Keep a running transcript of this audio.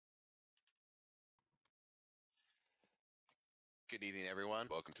Good evening, everyone.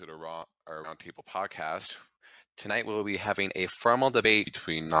 Welcome to our Roundtable podcast. Tonight we'll be having a formal debate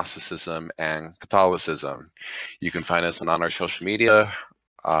between Gnosticism and Catholicism. You can find us on our social media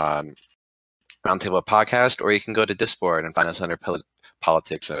on Roundtable Podcast, or you can go to Discord and find us under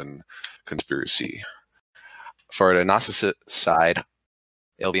Politics and Conspiracy. For the Gnostic side,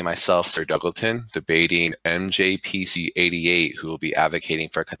 it'll be myself, Sir Dougleton, debating MJPC 88, who will be advocating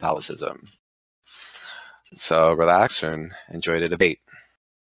for Catholicism. So relax and enjoy the debate.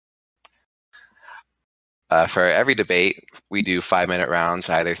 For every debate, we do 5-minute rounds,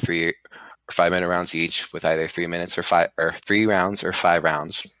 either 5-minute rounds each, with either 3 minutes or 3 rounds or 5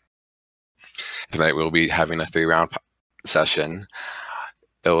 rounds. Tonight we'll be having a 3-round session.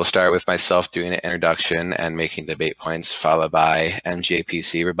 It will start with myself doing an introduction and making debate points, followed by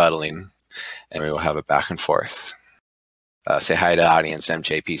MJPC rebuttaling, and we will have a back and forth. Say hi to the audience,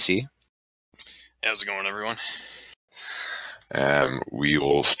 MJPC. How's it going, everyone? And we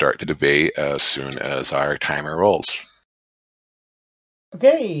will start the debate as soon as our timer rolls.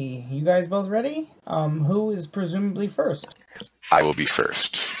 Okay, you guys both ready? Who is presumably first? I will be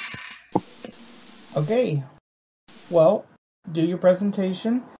first. Okay. Well, do your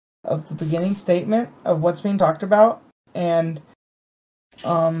presentation of the beginning statement of what's being talked about, and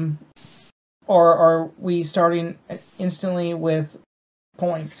or are we starting instantly with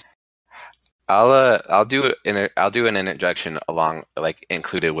points? I'll do an interjection along,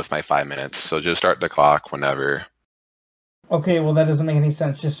 included with my 5 minutes. So just start the clock whenever. Okay, well that doesn't make any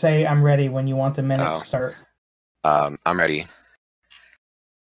sense. Just say I'm ready when you want the minute to start. I'm ready.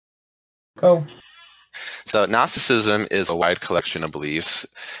 Go. So Gnosticism is a wide collection of beliefs.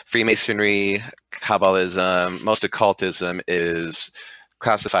 Freemasonry, Kabbalism, most occultism is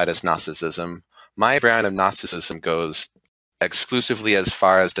classified as Gnosticism. My brand of Gnosticism goes exclusively as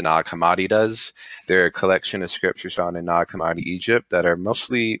far as the Nag Hammadi does. They're a collection of scriptures found in Nag Hammadi, Egypt, that are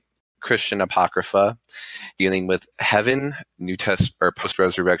mostly Christian apocrypha, dealing with heaven, New Testament or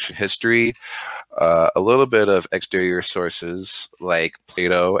post-resurrection history, a little bit of exterior sources like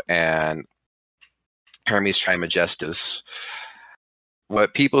Plato and Hermes Trismegistus.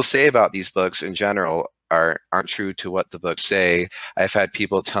 What people say about these books in general aren't true to what the books say. I've had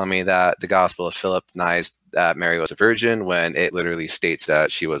people tell me that the Gospel of Philip denies that Mary was a virgin when it literally states that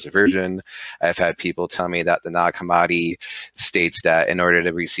she was a virgin. I've had people tell me that the Nag Hammadi states that in order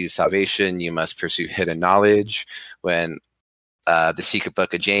to receive salvation, you must pursue hidden knowledge, when the secret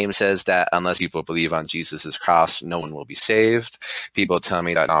book of James says that unless people believe on Jesus' cross, no one will be saved. People tell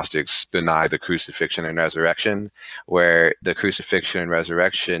me that Gnostics deny the crucifixion and resurrection, where the crucifixion and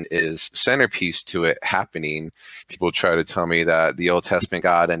resurrection is centerpiece to it happening. People try to tell me that the Old Testament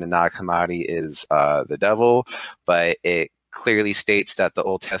God and the Nag Hammadi is the devil, but it clearly states that the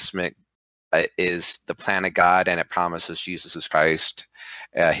Old Testament is the plan of God, and it promises Jesus Christ,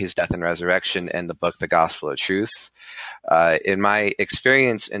 his death and resurrection, and the book, The Gospel of Truth. In my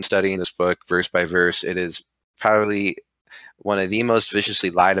experience in studying this book verse by verse, it is probably one of the most viciously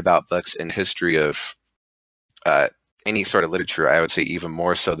lied about books in history of any sort of literature. I would say even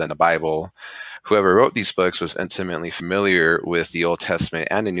more so than the Bible. Whoever wrote these books was intimately familiar with the Old Testament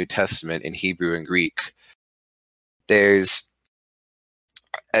and the New Testament in Hebrew and Greek.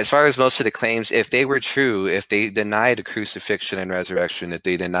 As far as most of the claims, if they were true, if they denied a crucifixion and resurrection, if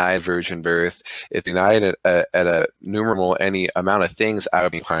they denied virgin birth, if they denied it at a numerable any amount of things, I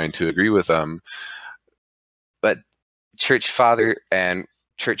would be inclined to agree with them. But church father and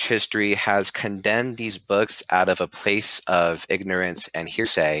church history has condemned these books out of a place of ignorance and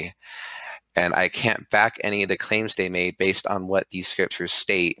hearsay, and I can't back any of the claims they made based on what these scriptures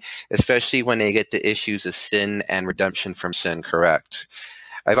state, especially when they get the issues of sin and redemption from sin correct.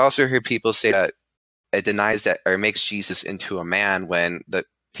 I've also heard people say that it denies that or makes Jesus into a man when the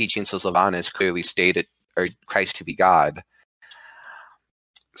teachings of Lavanus clearly stated or Christ to be God.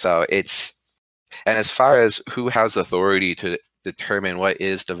 So and as far as who has authority to determine what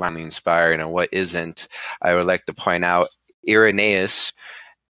is divinely inspired and what isn't, I would like to point out Irenaeus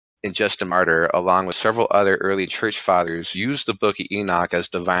and Justin Martyr, along with several other early church fathers, used the book of Enoch as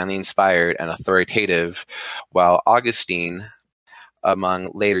divinely inspired and authoritative, while Augustine, among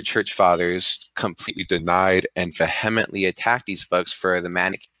later church fathers, completely denied and vehemently attacked these books for the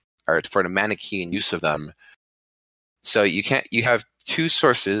Manichaean use of them. So you have two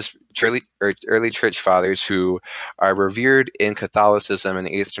sources, early church fathers who are revered in Catholicism and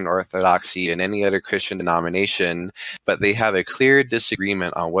Eastern Orthodoxy and any other Christian denomination, but they have a clear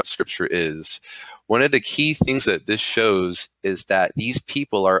disagreement on what Scripture is. One of the key things that this shows is that these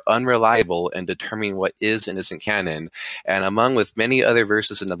people are unreliable in determining what is and isn't canon. And with many other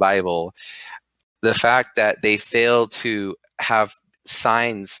verses in the Bible, the fact that they fail to have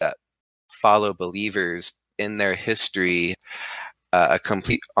signs that follow believers in their history, a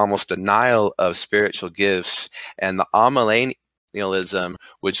complete almost denial of spiritual gifts, and the amillennialism,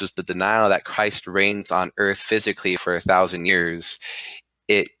 which is the denial that Christ reigns on earth physically for 1,000 years,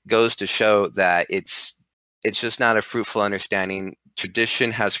 it goes to show that it's just not a fruitful understanding.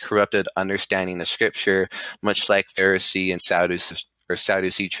 Tradition has corrupted understanding of Scripture, much like Pharisee and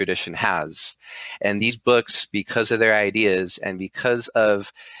Sadducee tradition has. And these books, because of their ideas and because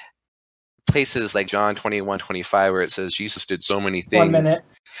of places like John 21:25, where it says Jesus did so many things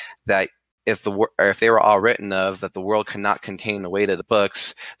that if they were all written of, that the world cannot contain the weight of the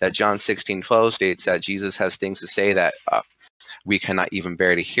books, that John 16:12 states that Jesus has things to say that we cannot even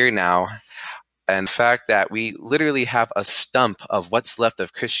bear to hear now. And the fact that we literally have a stump of what's left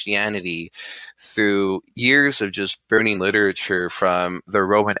of Christianity through years of just burning literature from the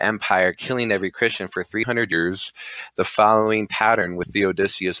Roman Empire, killing every Christian for 300 years, the following pattern with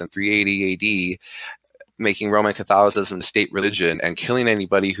Theodosius in 380 AD, making Roman Catholicism the state religion and killing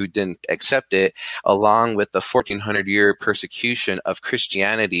anybody who didn't accept it, along with the 1400-year persecution of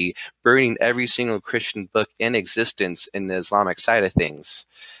Christianity, burning every single Christian book in existence in the Islamic side of things.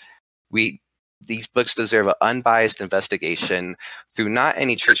 These books deserve an unbiased investigation through not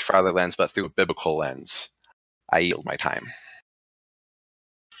any church father lens, but through a biblical lens. I yield my time.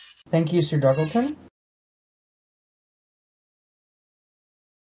 Thank you, Sir Dougleton.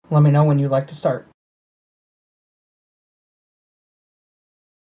 Let me know when you'd like to start.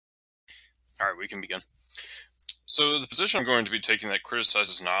 All right, we can begin. So the position I'm going to be taking that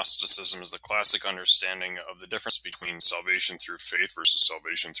criticizes Gnosticism is the classic understanding of the difference between salvation through faith versus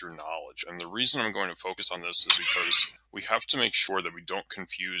salvation through knowledge. And the reason I'm going to focus on this is because we have to make sure that we don't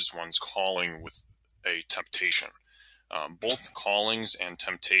confuse one's calling with a temptation. Both callings and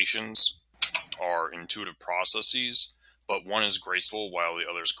temptations are intuitive processes, but one is graceful while the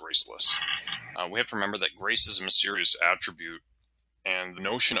other is graceless. We have to remember that grace is a mysterious attribute, and the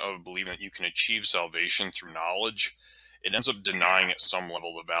notion of believing that you can achieve salvation through knowledge, it ends up denying at some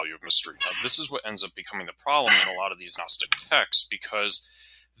level the value of mystery. Now, this is what ends up becoming the problem in a lot of these Gnostic texts, because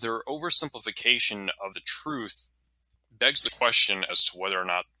their oversimplification of the truth begs the question as to whether or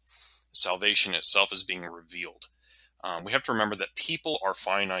not salvation itself is being revealed. We have to remember that people are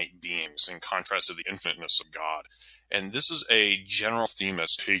finite beings in contrast to the infiniteness of God. And this is a general theme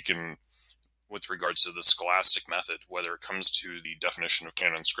that's taken with regards to the scholastic method, whether it comes to the definition of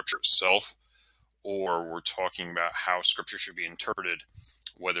canon scripture itself, or we're talking about how scripture should be interpreted,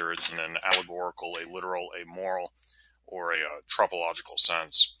 whether it's in an allegorical, a literal, a moral, or a tropological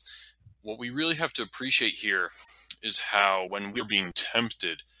sense. What we really have to appreciate here is how when we're being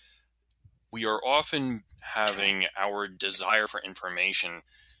tempted, we are often having our desire for information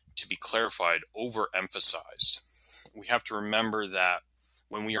to be clarified overemphasized. We have to remember that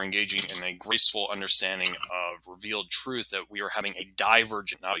when we are engaging in a graceful understanding of revealed truth, that we are having a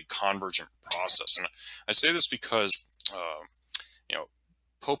divergent, not a convergent process. And I say this because,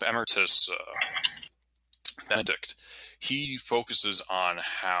 Pope Emeritus Benedict, he focuses on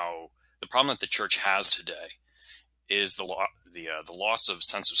how the problem that the church has today is the loss of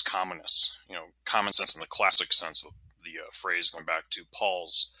sensus communis, common sense in the classic sense of the phrase, going back to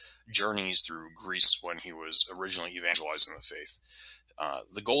Paul's journeys through Greece when he was originally evangelizing the faith.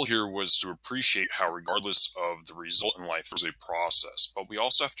 The goal here was to appreciate how, regardless of the result in life, there's a process. But we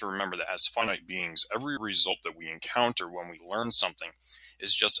also have to remember that as finite beings, every result that we encounter when we learn something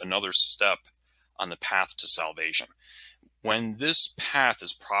is just another step on the path to salvation. When this path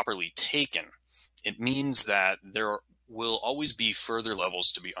is properly taken, it means that there will always be further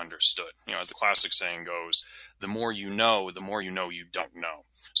levels to be understood. As the classic saying goes, the more you know you don't know.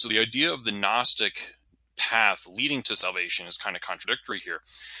 So the idea of the Gnostic path leading to salvation is kind of contradictory here,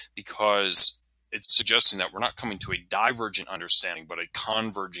 because it's suggesting that we're not coming to a divergent understanding, but a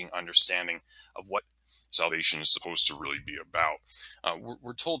converging understanding of what salvation is supposed to really be about.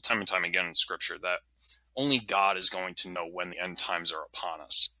 We're told time and time again in Scripture that only God is going to know when the end times are upon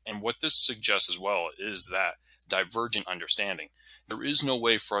us. And what this suggests as well is that divergent understanding. There is no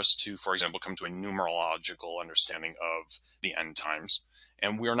way for us to, for example, come to a numerological understanding of the end times.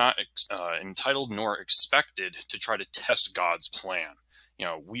 And we are not entitled nor expected to try to test God's plan.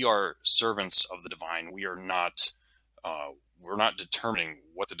 We are servants of the divine. We're not determining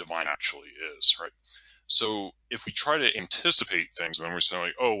what the divine actually is, right? So if we try to anticipate things and then we're saying,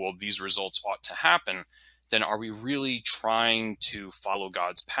 like, oh, well, these results ought to happen, then are we really trying to follow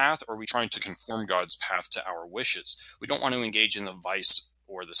God's path, or are we trying to conform God's path to our wishes? We don't want to engage in the vice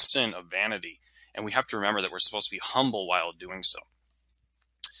or the sin of vanity. And we have to remember that we're supposed to be humble while doing so.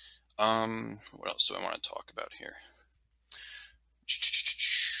 What else do I want to talk about here?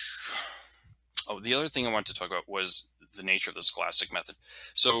 Oh, the other thing I wanted to talk about was the nature of the scholastic method.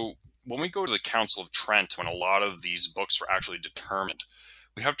 So when we go to the Council of Trent, when a lot of these books were actually determined,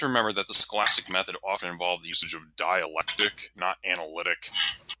 we have to remember that the scholastic method often involved the usage of dialectic, not analytic,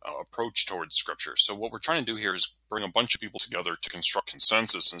 approach towards Scripture. So what we're trying to do here is bring a bunch of people together to construct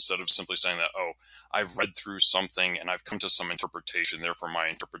consensus instead of simply saying that, oh, I've read through something and I've come to some interpretation, therefore my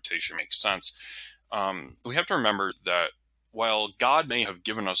interpretation makes sense. We have to remember that while God may have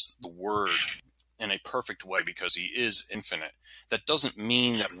given us the Word in a perfect way because he is infinite, that doesn't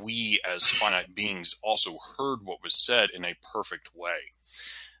mean that we as finite beings also heard what was said in a perfect way.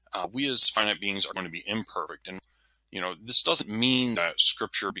 We as finite beings are going to be imperfect. And, this doesn't mean that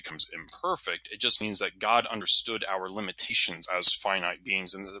Scripture becomes imperfect. It just means that God understood our limitations as finite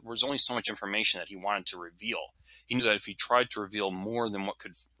beings, and that there was only so much information that he wanted to reveal. He knew that if he tried to reveal more than what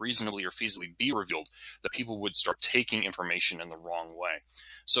could reasonably or feasibly be revealed, that people would start taking information in the wrong way.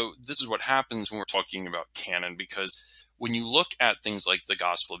 So this is what happens when we're talking about canon, because when you look at things like the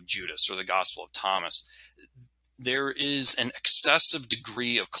Gospel of Judas or the Gospel of Thomas, there is an excessive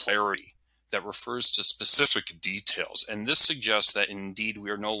degree of clarity that refers to specific details. And this suggests that indeed we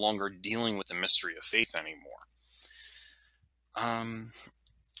are no longer dealing with the mystery of faith anymore. What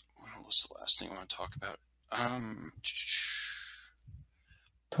was the last thing I want to talk about?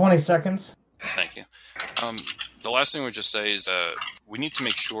 20 seconds. Thank you. The last thing I would just say is that we need to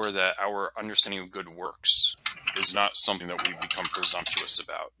make sure that our understanding of good works is not something that we become presumptuous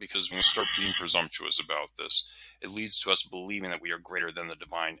about, because when we start being presumptuous about this, it leads to us believing that we are greater than the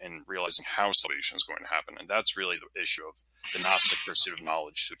divine and realizing how salvation is going to happen. And that's really the issue of the Gnostic pursuit of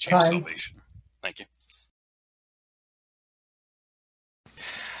knowledge to achieve salvation. Thank you.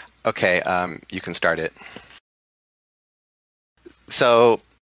 Okay, you can start it. So,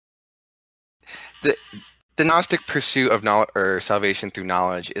 the Gnostic pursuit of knowledge or salvation through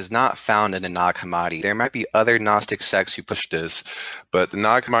knowledge is not found in the Nag Hammadi. There might be other Gnostic sects who push this, but the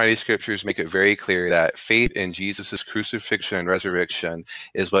Nag Hammadi scriptures make it very clear that faith in Jesus' crucifixion and resurrection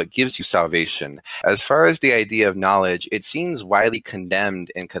is what gives you salvation. As far as the idea of knowledge, it seems widely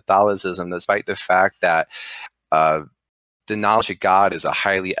condemned in Catholicism, despite the fact that the knowledge of God is a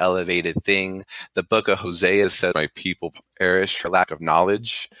highly elevated thing. The book of Hosea says, "My people perish for lack of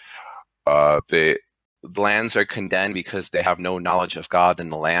knowledge." The lands are condemned because they have no knowledge of God in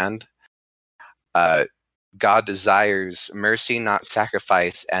the land. God desires mercy, not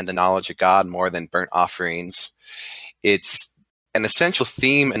sacrifice, and the knowledge of God more than burnt offerings. It's an essential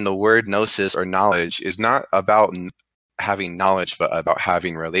theme in the word gnosis, or knowledge, is not about having knowledge, but about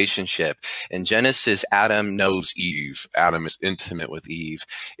having relationship. In Genesis, Adam knows Eve. Adam is intimate with Eve.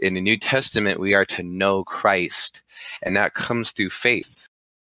 In the New Testament, we are to know Christ, and that comes through faith.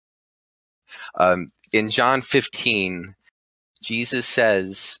 In John 15, Jesus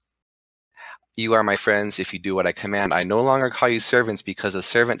says, "You are my friends if you do what I command. I no longer call you servants, because a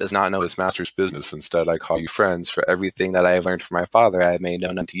servant does not know his master's business. Instead, I call you friends, for everything that I have learned from my Father I have made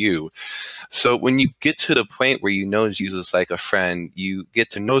known unto you." So when you get to the point where you know Jesus like a friend, you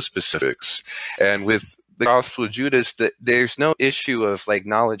get to know specifics. And with the Gospel of Judas, there's no issue of like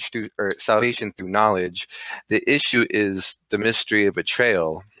knowledge through or salvation through knowledge. The issue is the mystery of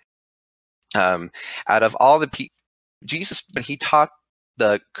betrayal. Out of all the people, Jesus, when he taught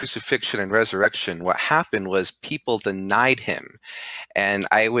the crucifixion and resurrection, what happened was people denied him. And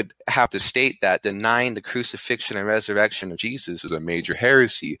I would have to state that denying the crucifixion and resurrection of Jesus is a major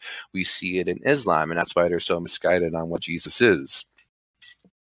heresy. We see it in Islam, and that's why they're so misguided on what Jesus is.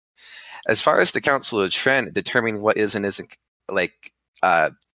 As far as the Council of Trent determining what is and isn't like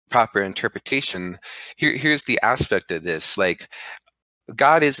proper interpretation, here's the aspect of this. Like,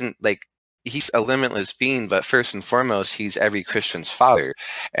 God isn't like, he's a limitless being, but first and foremost, he's every Christian's father.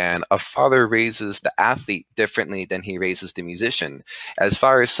 And a father raises the athlete differently than he raises the musician. As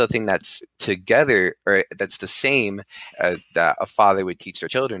far as something that's together, or that's the same as that a father would teach their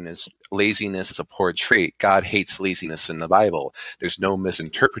children, is laziness is a poor trait. God hates laziness in the Bible. There's no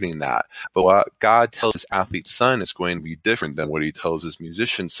misinterpreting that. But what God tells his athlete's son is going to be different than what he tells his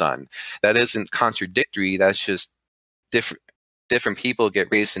musician's son. That isn't contradictory. That's just different. Different people get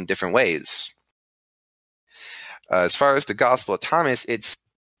raised in different ways. As far as the Gospel of Thomas, it's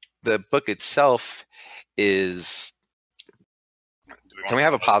the book itself is. Can we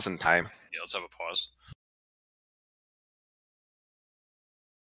have a pause in time? Yeah, let's have a pause.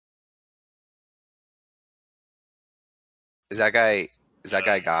 Is that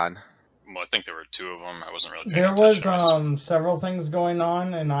guy gone? Well, I think there were two of them. I wasn't really paying There attention. was several things going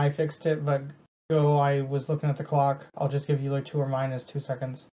on, and I fixed it, but I was looking at the clock. I'll just give you like 2 or minus 2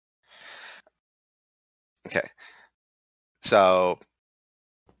 seconds. Okay. So,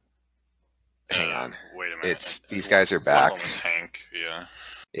 hang on. Wait a minute. These guys are One back. of them was Hank, yeah.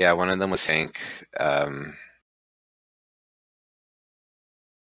 Yeah, one of them was Hank.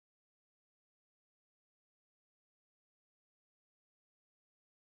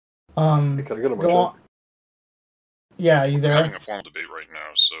 Hey, can I get on my Go check? on. Yeah, you We're there? having a formal debate right now,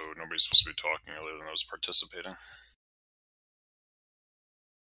 so nobody's supposed to be talking other than those participating.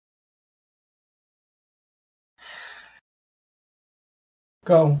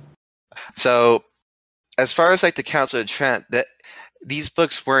 Go. So, as far as like the Council of Trent, that these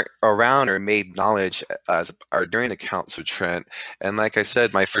books weren't around or made knowledge or during the Council of Trent. And like I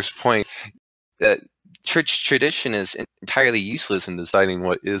said, my first point, that church tradition is entirely useless in deciding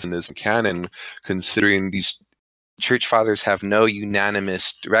what is and isn't canon, considering these church fathers have no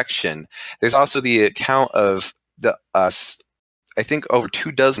unanimous direction. There's also the account of the I think over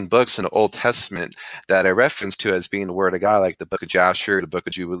 24 books in the Old Testament that are referenced to as being the Word of God, like the Book of Jasher, the Book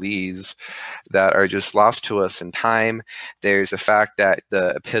of Jubilees, that are just lost to us in time. There's the fact that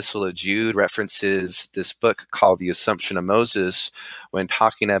the Epistle of Jude references this book called The Assumption of Moses when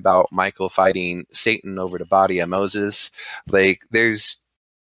talking about Michael fighting Satan over the body of Moses. Like, there's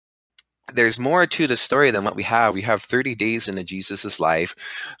more to the story than what we have. We have 30 days into Jesus' life.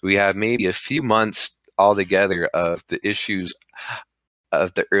 We have maybe a few months altogether of the issues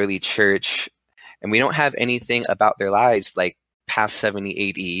of the early church, and we don't have anything about their lives like past 70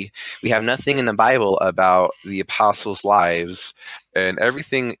 AD. We have nothing in the Bible about the apostles' lives, and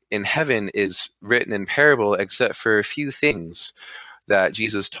everything in heaven is written in parable except for a few things that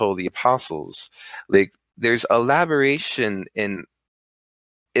Jesus told the apostles. Like, there's elaboration in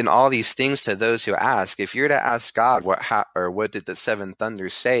all these things to those who ask. If you're to ask God what did the seven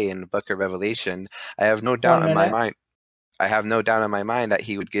thunders say in the book of Revelation, I have no doubt in my mind. I have no doubt in my mind that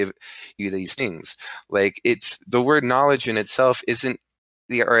he would give you these things. Like, it's the word knowledge in itself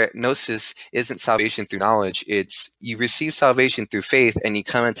or gnosis isn't salvation through knowledge. It's you receive salvation through faith and you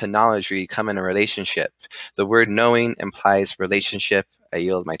come into knowledge or you come in a relationship. The word knowing implies relationship. I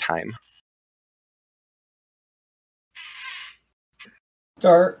yield my time.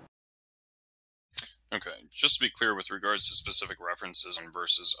 Start. Okay, just to be clear with regards to specific references and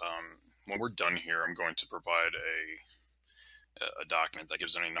verses, when we're done here, I'm going to provide a document that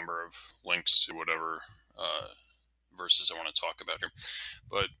gives any number of links to whatever verses I want to talk about here.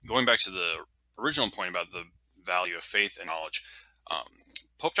 But going back to the original point about the value of faith and knowledge,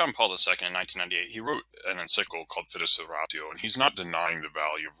 Pope John Paul II in 1998, he wrote an encyclical called Fides et Ratio, and he's not denying the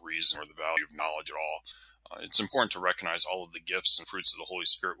value of reason or the value of knowledge at all. It's important to recognize all of the gifts and fruits of the Holy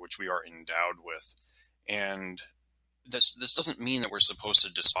Spirit which we are endowed with. And this doesn't mean that we're supposed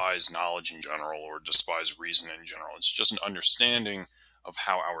to despise knowledge in general or despise reason in general. It's just an understanding of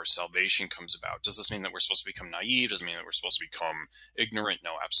how our salvation comes about. Does this mean that we're supposed to become naive? Does it mean that we're supposed to become ignorant?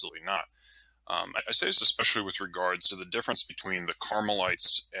 No, absolutely not. I say this especially with regards to the difference between the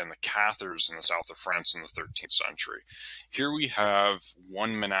Carmelites and the Cathars in the south of France in the 13th century. Here we have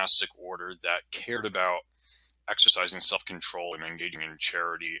one monastic order that cared about exercising self-control and engaging in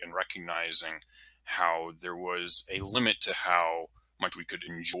charity and recognizing how there was a limit to how much we could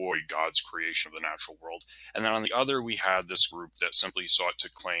enjoy God's creation of the natural world. And then on the other, we had this group that simply sought to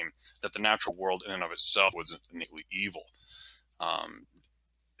claim that the natural world in and of itself was innately evil.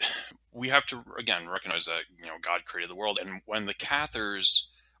 We have to, again, recognize that, God created the world. And when the Cathars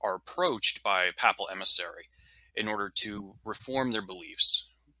are approached by a papal emissary in order to reform their beliefs,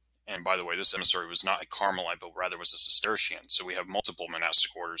 and by the way, this emissary was not a Carmelite, but rather was a Cistercian. So we have multiple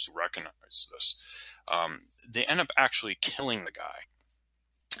monastic orders who recognize this. They end up actually killing the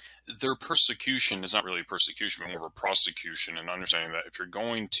guy. Their persecution is not really persecution, but more of a prosecution, and understanding that if you're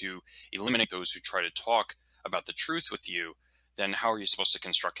going to eliminate those who try to talk about the truth with you, then how are you supposed to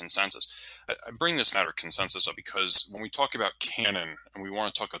construct consensus? I bring this matter of consensus up because when we talk about canon and we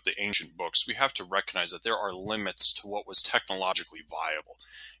want to talk about the ancient books, we have to recognize that there are limits to what was technologically viable.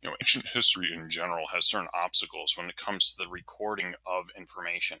 Ancient history in general has certain obstacles when it comes to the recording of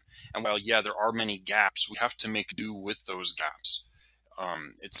information. And while, yeah, there are many gaps, we have to make do with those gaps.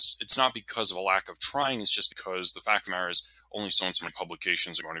 It's not because of a lack of trying, it's just because the fact of the matter is only so and so many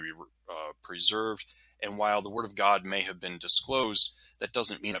publications are going to be preserved. And while the Word of God may have been disclosed, that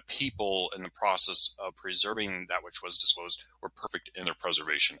doesn't mean that people in the process of preserving that which was disclosed were perfect in their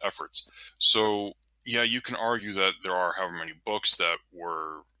preservation efforts. So, yeah, you can argue that there are however many books that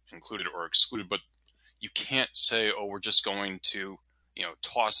were included or excluded, but you can't say, oh, we're just going to,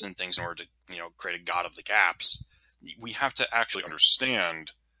 toss in things in order to, create a God of the gaps. We have to actually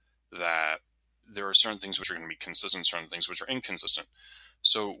understand that there are certain things which are going to be consistent, certain things which are inconsistent.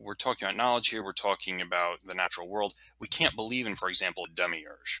 So we're talking about knowledge here. We're talking about the natural world. We can't believe in, for example, a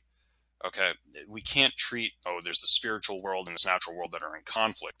demiurge. Okay, we can't treat, there's the spiritual world and this natural world that are in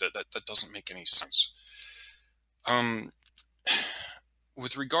conflict. That doesn't make any sense.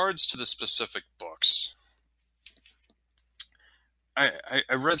 With regards to the specific books, I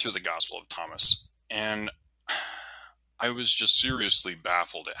read through the Gospel of Thomas, and I was just seriously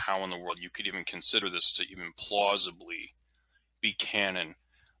baffled at how in the world you could even consider this to even plausibly be canon.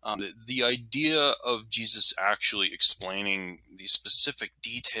 The idea of Jesus actually explaining these specific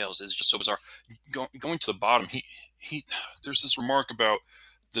details is just so bizarre. Going to the bottom, there's this remark about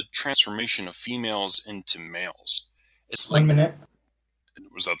the transformation of females into males. It's like 1 minute.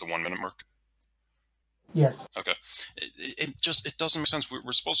 Was that the 1 minute mark? Yes. Okay. It doesn't make sense.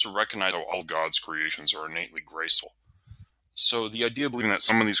 We're supposed to recognize how all God's creations are innately graceful. So the idea of believing that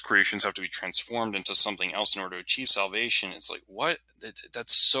some of these creations have to be transformed into something else in order to achieve salvation, it's like, what?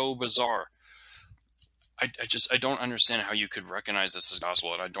 That's so bizarre. I don't understand how you could recognize this as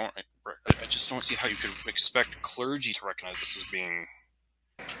gospel, and I just don't see how you could expect clergy to recognize this as being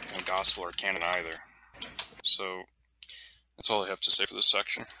gospel or canon either. So that's all I have to say for this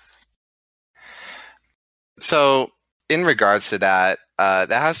section. So in regards to that, that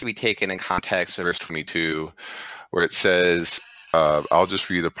has to be taken in context of verse 22, where it says, I'll just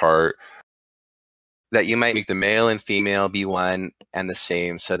read the part, that you might make the male and female be one and the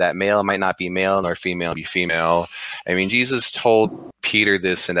same, so that male might not be male nor female be female. I mean, Jesus told Peter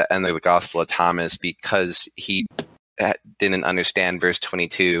this in the end of the Gospel of Thomas because he didn't understand verse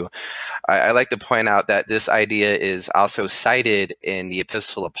 22. I like to point out that this idea is also cited in the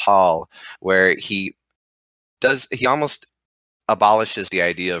Epistle of Paul, where he almost abolishes the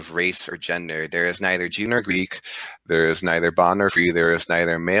idea of race or gender. There is neither Jew nor Greek, there is neither bond nor free, there is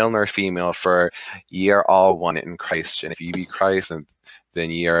neither male nor female, for ye are all one in Christ. And if ye be Christ, then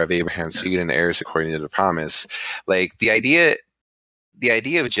ye are of Abraham's seed and heirs according to the promise. Like the idea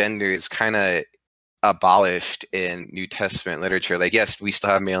of gender is kind of abolished in New Testament literature. Like, yes, we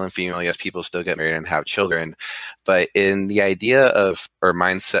still have male and female. Yes, people still get married and have children. But in the idea of, or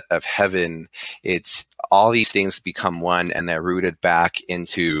mindset of heaven, it's all these things become one and they're rooted back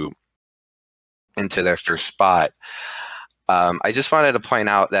into their first spot. I just wanted to point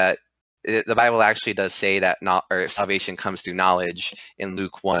out that the Bible actually does say that salvation comes through knowledge. In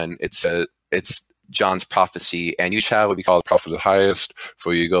Luke 1, it says, it's John's prophecy, and you shall be called the prophet of the highest,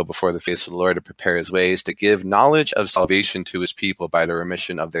 for you go before the face of the Lord to prepare his ways, to give knowledge of salvation to his people by the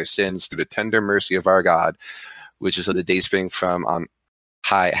remission of their sins through the tender mercy of our God, which is of the day spring from on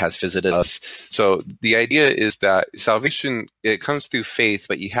high has visited us. So the idea is that salvation, it comes through faith,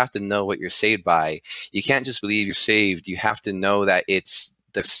 but you have to know what you're saved by. You can't just believe you're saved. You have to know that it's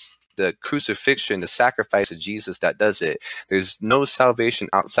the crucifixion, the sacrifice of Jesus that does it. There's no salvation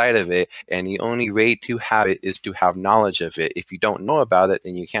outside of it, and the only way to have it is to have knowledge of it. If you don't know about it,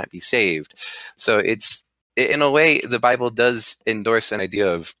 then you can't be saved. So it's, in a way, the Bible does endorse an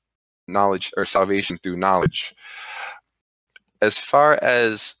idea of knowledge or salvation through knowledge. As far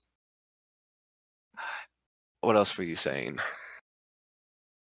as, what else were you saying?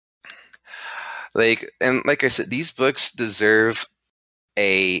 Like I said, these books deserve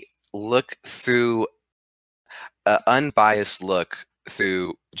a look through, an unbiased look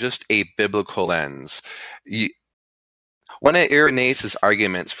through just a biblical lens. One of Irenaeus'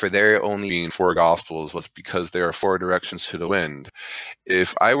 arguments for there only being 4 gospels was because there are 4 directions to the wind.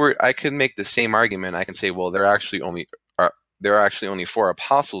 If I could make the same argument, I can say, well, there are actually only 4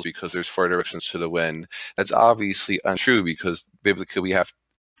 apostles because there's 4 directions to the wind. That's obviously untrue, because biblically we have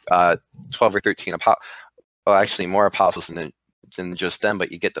 12 or 13 actually more apostles than just them,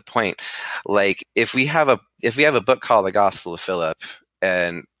 but you get the point. Like, if we have a book called the Gospel of Philip,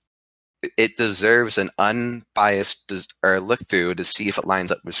 and it deserves an unbiased look through to see if it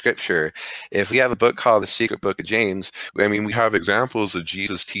lines up with Scripture. If we have a book called the Secret Book of James, I mean, we have examples of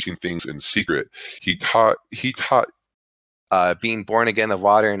Jesus teaching things in secret. He taught being born again of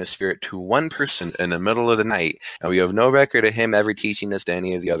water and the Spirit to one person in the middle of the night, and we have no record of him ever teaching this to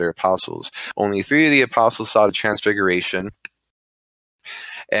any of the other apostles. Only 3 of the apostles saw the transfiguration,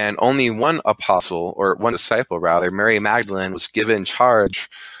 and only one apostle, or one disciple rather, Mary Magdalene, was given charge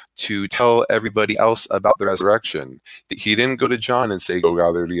to tell everybody else about the resurrection. He didn't go to John and say, go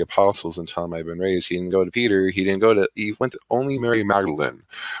gather the apostles and tell them I've been raised. He didn't go to Peter. He went to only Mary Magdalene,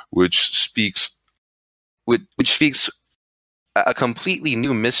 which speaks a completely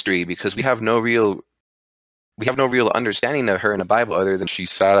new mystery, because we have no real understanding of her in the Bible other than she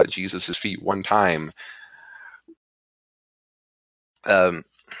sat at Jesus' feet one time.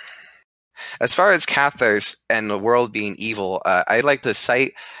 As far as Cathars and the world being evil, I'd like to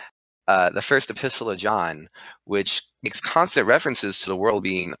cite the first epistle of John, which makes constant references to the world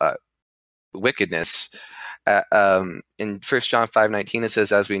being wickedness. In 1 John 5:19, it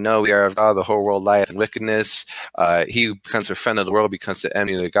says, "As we know, we are of God, the whole world lieth in wickedness. He who becomes a friend of the world becomes the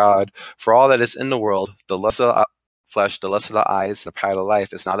enemy of God. For all that is in the world, the lust of the flesh, the lust of the eyes, and the pride of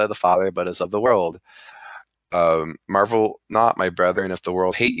life, is not of the Father, but is of the world. Marvel not, my brethren, if the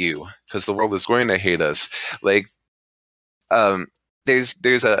world hate you, because the world is going to hate us." Like,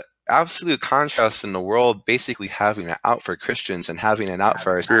 there's a absolute contrast in the world basically having it out for Christians and having it out for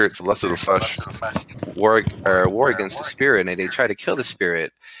our spirits, the lust of the flesh, war against the spirit, and they try to kill the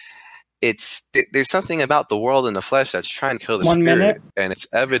spirit. There's something about the world and the flesh that's trying to kill the spirit, and it's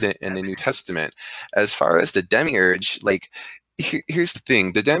evident in the New Testament. As far as the demiurge, like, here's the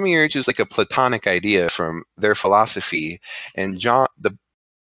thing: the demiurge is like a Platonic idea from their philosophy, and the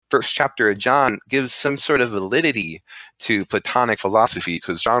first chapter of John gives some sort of validity to Platonic philosophy,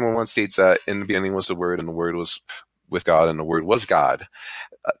 because John 1 states that in the beginning was the Word, and the Word was with God, and the Word was God.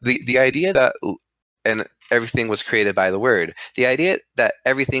 The idea that and everything was created by the Word. The idea that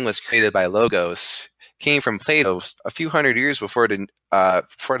everything was created by Logos came from Plato a few hundred years before the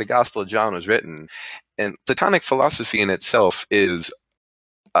Gospel of John was written. And Platonic philosophy in itself is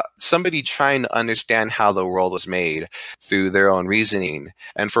somebody trying to understand how the world was made through their own reasoning.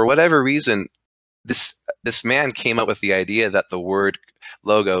 And for whatever reason, this man came up with the idea that the word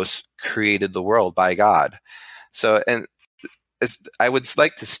Logos created the world by God. So, and I would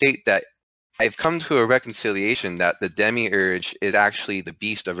like to state that I've come to a reconciliation that the demiurge is actually the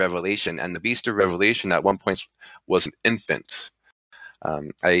beast of Revelation, and the beast of Revelation at one point was an infant.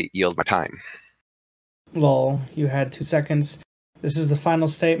 I yield my time. Well, you had 2 seconds. This is the final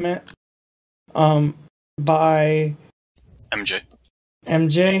statement by MJ.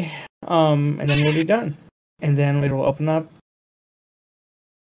 And then we'll be done. And then it will open up.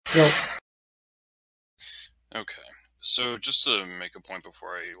 Go. Okay. So just to make a point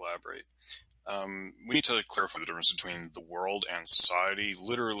before I elaborate, we need to clarify the difference between the world and society.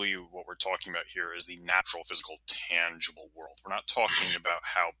 Literally, what we're talking about here is the natural, physical, tangible world. We're not talking about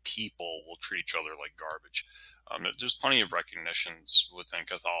how people will treat each other like garbage. There's plenty of recognitions within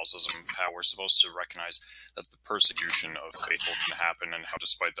Catholicism of how we're supposed to recognize that the persecution of faithful can happen, and how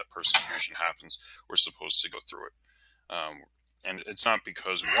despite that persecution happens, we're supposed to go through it. And it's not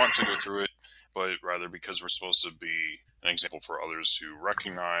because we want to go through it, but rather because we're supposed to be an example for others to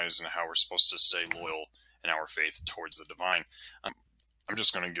recognize, and how we're supposed to stay loyal in our faith towards the divine. I'm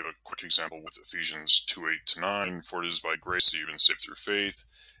just going to give a quick example with Ephesians 2:8-9. "For it is by grace that you've been saved through faith.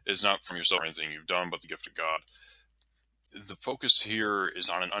 It is not from yourself or anything you've done, but the gift of God." The focus here is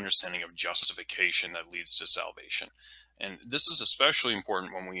on an understanding of justification that leads to salvation. And this is especially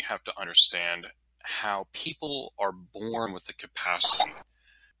important when we have to understand how people are born with the capacity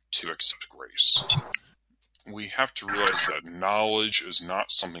to accept grace. We have to realize that knowledge is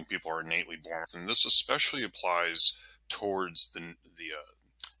not something people are innately born with, and this especially applies towards the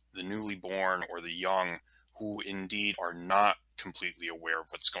newly born or the young, who indeed are not completely aware of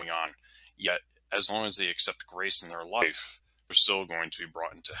what's going on. Yet, as long as they accept grace in their life, they're still going to be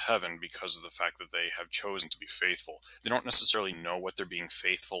brought into heaven because of the fact that they have chosen to be faithful. They don't necessarily know what they're being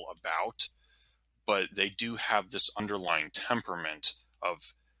faithful about, but they do have this underlying temperament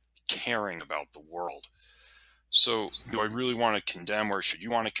of caring about the world. So, do I really want to condemn, or should you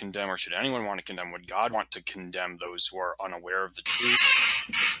want to condemn, or should anyone want to condemn? Would God want to condemn those who are unaware of the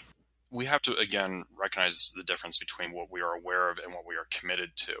truth? We have to, again, recognize the difference between what we are aware of and what we are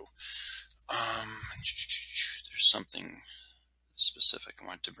committed to. There's something specific I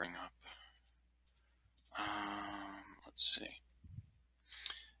want to bring up. Let's see.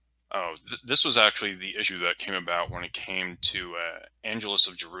 Oh, this was actually the issue that came about when it came to Angelus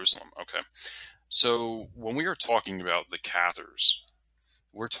of Jerusalem. Okay. So when we are talking about the Cathars,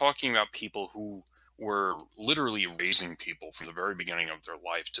 we're talking about people who were literally raising people from the very beginning of their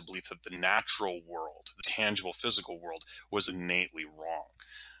life to believe that the natural world, the tangible physical world, was innately wrong.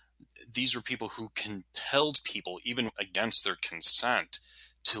 These were people who compelled people, even against their consent,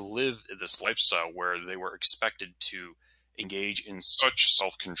 to live this lifestyle where they were expected to engage in such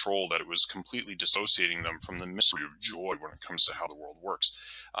self-control that it was completely dissociating them from the mystery of joy when it comes to how the world works.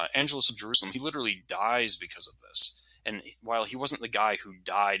 Angelus of Jerusalem, he literally dies because of this. And while he wasn't the guy who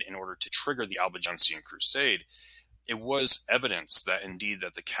died in order to trigger the Albigensian Crusade, it was evidence that indeed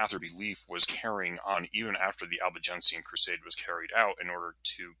that the Catholic belief was carrying on even after the Albigensian Crusade was carried out in order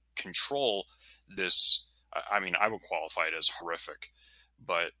to control this. I mean, I would qualify it as horrific,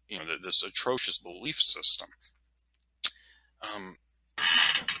 but this atrocious belief system.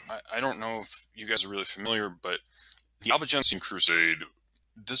 I don't know if you guys are really familiar, but the Albigensian Crusade,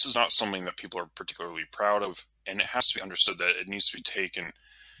 this is not something that people are particularly proud of, and it has to be understood that it needs to be taken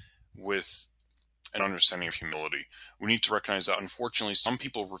with an understanding of humility. We need to recognize that, unfortunately, some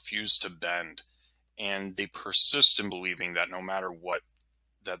people refuse to bend, and they persist in believing that no matter what,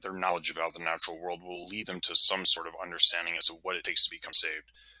 that their knowledge about the natural world will lead them to some sort of understanding as to what it takes to become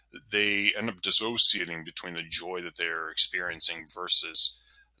saved. They end up dissociating between the joy that they're experiencing versus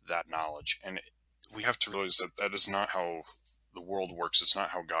that knowledge. And we have to realize that that is not how the world works. It's not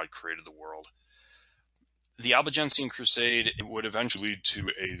how God created the world. The Albigensian Crusade would eventually lead to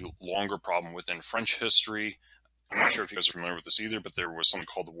a longer problem within French history. I'm not sure if you guys are familiar with this either, but there was something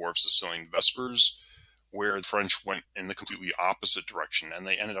called the War of Sicilian Vespers, where the French went in the completely opposite direction, and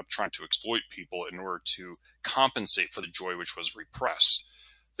they ended up trying to exploit people in order to compensate for the joy which was repressed.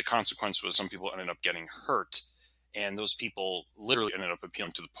 The consequence was some people ended up getting hurt, and those people literally ended up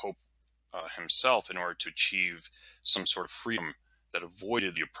appealing to the Pope himself in order to achieve some sort of freedom that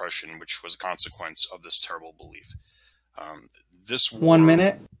avoided the oppression, which was a consequence of this terrible belief. This war 1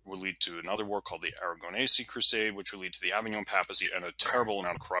 minute would lead to another war called the Aragonese Crusade, which would lead to the Avignon Papacy and a terrible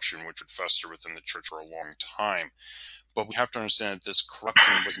amount of corruption, which would fester within the church for a long time. But we have to understand that this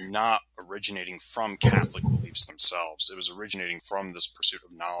corruption was not originating from Catholic beliefs themselves. It was originating from this pursuit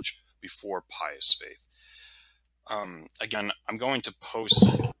of knowledge before pious faith. Again, I'm going to post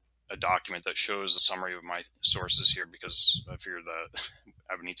a document that shows a summary of my sources here because I figured that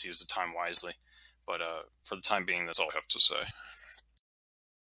I would need to use the time wisely. But for the time being, that's all I have to say.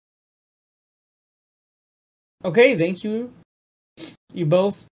 Okay, thank you. You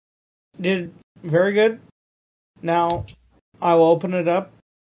both did very good. Now, I will open it up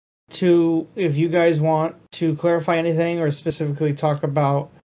to if you guys want to clarify anything or specifically talk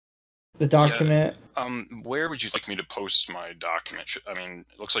about the document. Yeah, where would you like me to post my document? I mean,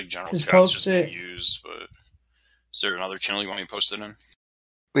 it looks like general Just chat's just post being it. used, but is there another channel you want me to post it in?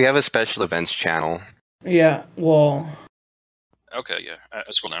 We have a special events channel. Yeah, well, Okay, yeah. I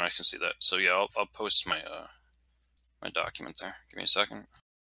scroll down, I can see that. So yeah, I'll post my my document there. Give me a second.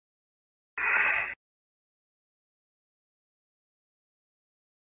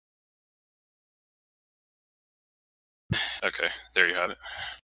 Okay, there you have it.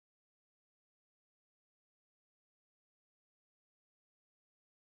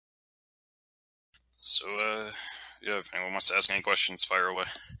 So, yeah, if anyone wants to ask any questions, fire away.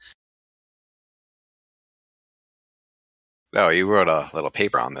 Oh, you wrote a little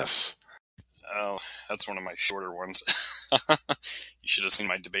paper on this. Oh, that's one of my shorter ones. You should have seen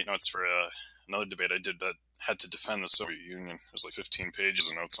my debate notes for another debate I did that had to defend the Soviet Union. There's like 15 pages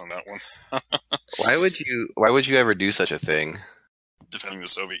of notes on that one. Why would you ever do such a thing? Defending the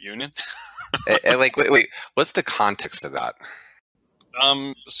Soviet Union? Like, wait, what's the context of that?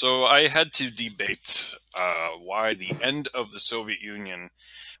 So I had to debate why the end of the Soviet Union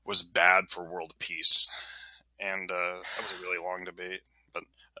was bad for world peace. And that was a really long debate, but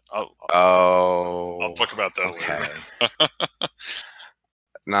I'll talk about that later.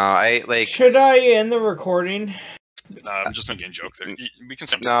 No, I like. should I end the recording? I'm just making a joke there. We can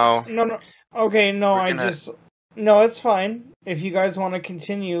say No. No. Okay, no, We're no, it's fine. If you guys want to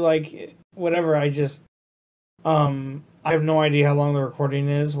continue, like, whatever, I have no idea how long the recording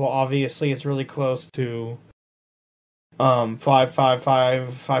is. Well, obviously, it's really close to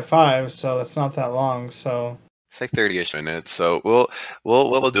 55555, so that's not that long. So It's like 30-ish minutes. So what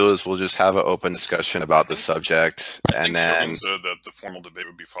we'll do is we'll just have an open discussion about the subject, and then Sean said that the formal debate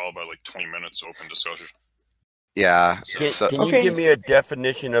would be followed by like 20 minutes open discussion. yeah. Can you give me a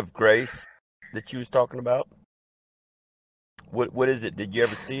definition of grace that you was talking about? What is it? Did you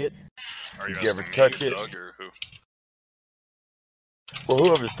ever see it? Did you ever touch it? Doug, or who? Well,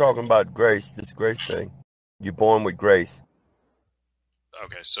 whoever's talking about grace, this grace thing, you're born with grace.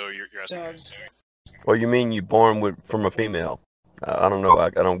 Okay, so you're asking me. Or you mean you're born from a female? I don't know. I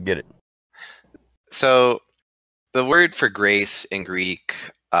don't get it. So the word for grace in Greek,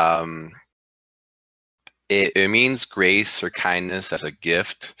 it means grace or kindness as a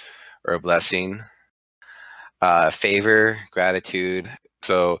gift or a blessing, favor, gratitude.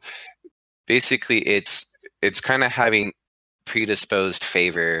 So basically, it's kind of having predisposed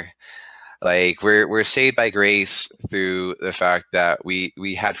favor. Like we're saved by grace through the fact that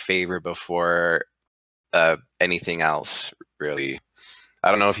we had favor before anything else, really. I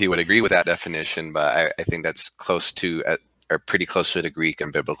don't know if you would agree with that definition, but I think that's close to or pretty close to the Greek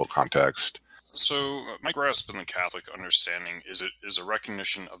and biblical context. So my grasp in the Catholic understanding is a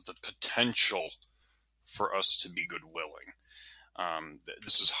recognition of the potential for us to be good-willing.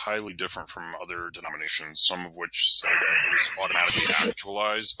 This is highly different from other denominations, some of which say that it is automatically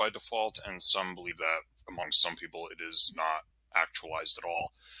actualized by default, and some believe that among some people it is not actualized at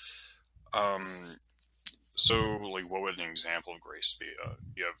all. So, like, what would an example of grace be?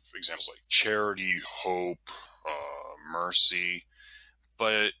 You have examples like charity, hope, mercy,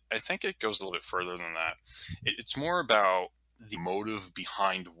 but I think it goes a little bit further than that. It's more about the motive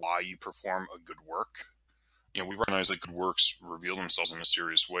behind why you perform a good work. We recognize that good works reveal themselves in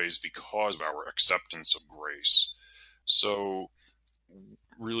mysterious ways because of our acceptance of grace. So,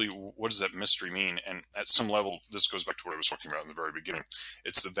 really, what does that mystery mean? And at some level, this goes back to what I was talking about in the very beginning.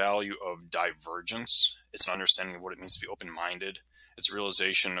 It's the value of divergence. It's an understanding of what it means to be open-minded. It's a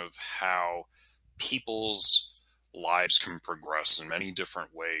realization of how people's lives can progress in many different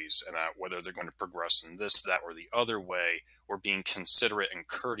ways, and that whether they're going to progress in this, that, or the other way, we're being considerate and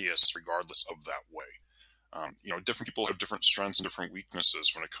courteous regardless of that way. Different people have different strengths and different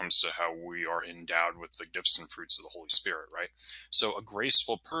weaknesses when it comes to how we are endowed with the gifts and fruits of the Holy Spirit, right? So a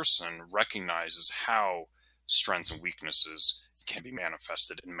graceful person recognizes how strengths and weaknesses can be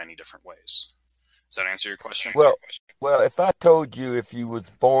manifested in many different ways. Does that answer your question? Well, if I told you if you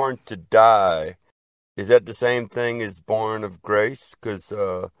was born to die, is that the same thing as born of grace? Because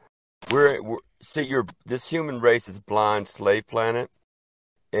this human race is blind slave planet.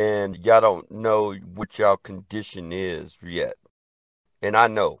 And y'all don't know what y'all condition is yet. And I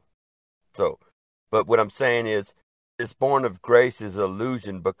know. But what I'm saying is, this born of grace is an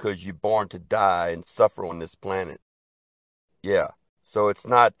illusion because you're born to die and suffer on this planet. Yeah. So it's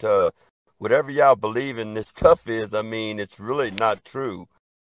not, whatever y'all believe in this stuff is, it's really not true.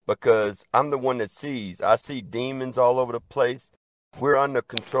 Because I'm the one that sees. I see demons all over the place. We're under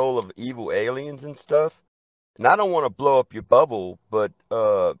control of evil aliens and stuff. And I don't want to blow up your bubble, but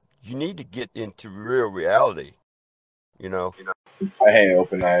you need to get into real reality, I hate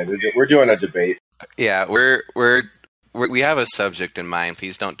open eye. We're doing a debate. Yeah, we have a subject in mind.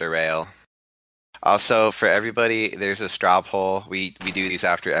 Please don't derail. Also, for everybody, there's a straw poll. We do these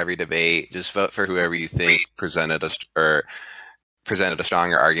after every debate. Just vote for whoever you think presented a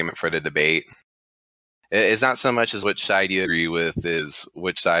stronger argument for the debate. It's not so much as which side you agree with, is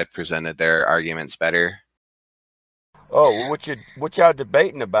which side presented their arguments better. Oh, what y'all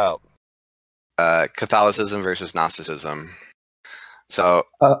debating about? Catholicism versus Gnosticism. So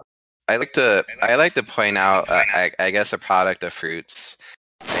I like to point out, I guess, a product of fruits.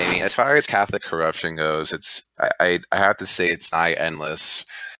 As far as Catholic corruption goes, I have to say it's nigh endless.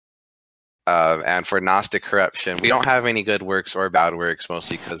 And for Gnostic corruption, we don't have any good works or bad works,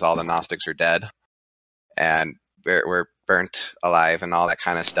 mostly because all the Gnostics are dead and we're burnt alive and all that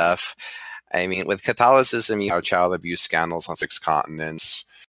kind of stuff. With Catholicism, you have child abuse scandals on 6 continents.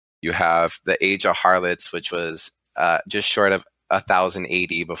 You have the Age of Harlots, which was just short of 1000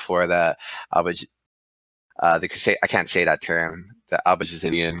 AD before the Crusade. I can't say that term. The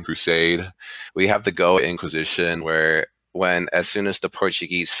Albigensian Crusade. We have the Goa Inquisition, as soon as the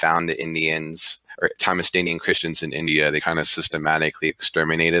Portuguese found the Indians or Tamistanian Christians in India, they kind of systematically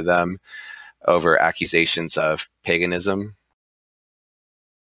exterminated them over accusations of paganism.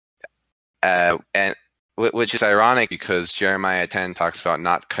 And which is ironic because Jeremiah 10 talks about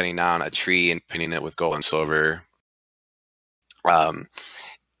not cutting down a tree and pinning it with gold and silver,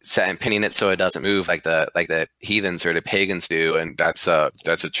 and pinning it so it doesn't move like the heathens or the pagans do, and that's a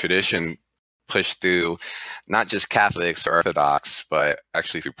tradition pushed through not just Catholics or Orthodox, but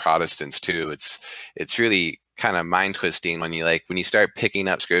actually through Protestants too. It's really kind of mind twisting when you start picking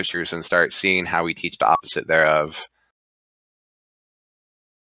up scriptures and start seeing how we teach the opposite thereof.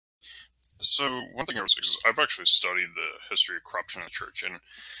 So one thing I've actually studied the history of corruption in the church, and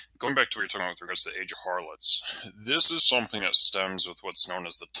going back to what you're talking about with regards to the Age of Harlots, this is something that stems with what's known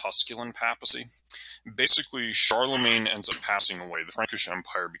as the Tusculan papacy. Basically, Charlemagne ends up passing away, the Frankish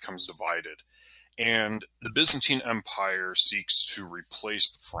Empire becomes divided, and the Byzantine Empire seeks to replace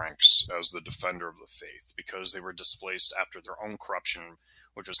the Franks as the defender of the faith because they were displaced after their own corruption,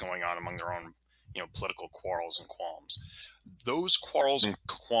 which was going on among their own political quarrels and qualms. Those quarrels and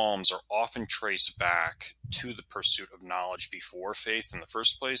qualms are often traced back to the pursuit of knowledge before faith in the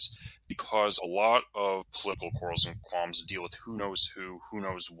first place, because a lot of political quarrels and qualms deal with who knows who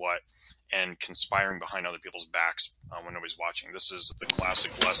knows what, and conspiring behind other people's backs when nobody's watching. This is the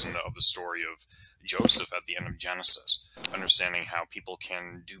classic lesson of the story of Joseph at the end of Genesis, understanding how people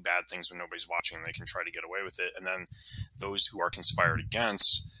can do bad things when nobody's watching and they can try to get away with it, and then those who are conspired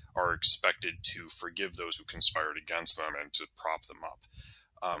against are expected to forgive those who conspired against them and to prop them up.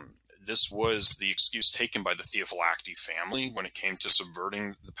 This was the excuse taken by the Theophylacti family when it came to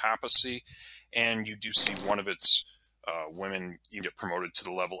subverting the papacy, and you do see one of its women even get promoted to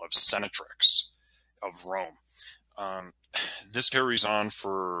the level of senatrix of Rome. This carries on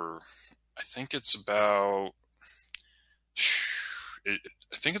for, I think it's about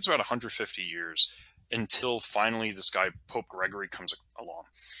 150 years, until finally this guy, Pope Gregory, comes along.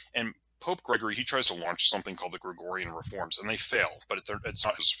 And Pope Gregory, he tries to launch something called the Gregorian Reforms, and they fail, but it's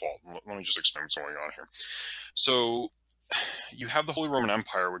not his fault. Let me just explain what's going on here. So you have the Holy Roman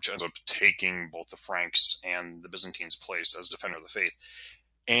Empire, which ends up taking both the Franks and the Byzantines' place as defender of the faith.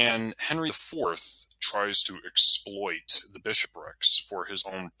 And Henry IV tries to exploit the bishoprics for his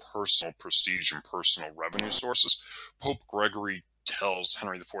own personal prestige and personal revenue sources. Pope Gregory tells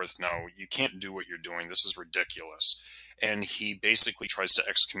Henry IV, no, you can't do what you're doing. This is ridiculous. And he basically tries to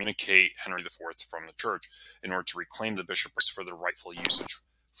excommunicate Henry IV from the church in order to reclaim the bishoprics for their rightful usage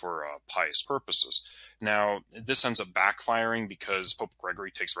for pious purposes. Now, this ends up backfiring because Pope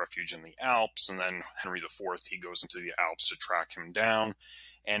Gregory takes refuge in the Alps, and then Henry IV, he goes into the Alps to track him down,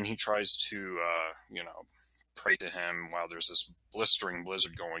 and he tries to, pray to him while there's this blistering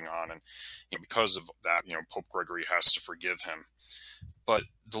blizzard going on, and because of that, Pope Gregory has to forgive him. But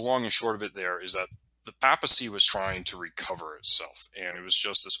the long and short of it there is that the papacy was trying to recover itself, and it was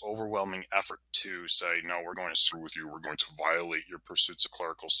just this overwhelming effort to say, no, we're going to screw with you, we're going to violate your pursuits of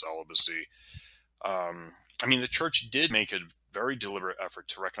clerical celibacy. The church did make a very deliberate effort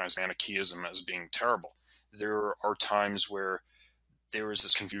to recognize Manichaeism as being terrible. There are times where there is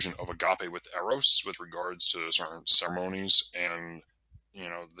this confusion of agape with eros with regards to certain ceremonies, and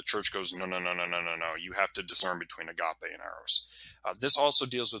the church goes, no, you have to discern between agape and eros. This also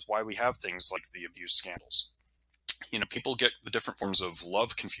deals with why we have things like the abuse scandals. People get the different forms of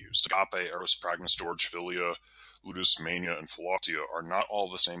love confused. Agape, eros, pragmas, storge, philia, ludus, mania, and philautia are not all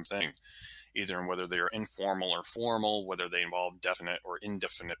the same thing, either in whether they are informal or formal, whether they involve definite or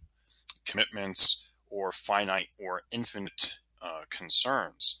indefinite commitments, or finite or infinite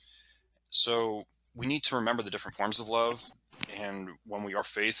concerns. So we need to remember the different forms of love, and when we are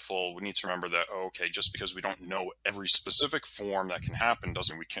faithful, we need to remember that, just because we don't know every specific form that can happen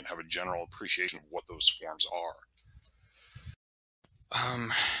doesn't mean we can't have a general appreciation of what those forms are.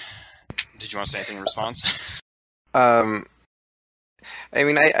 Did you want to say anything in response? I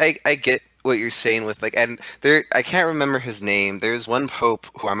get what you're saying with and there, I can't remember his name. There's one pope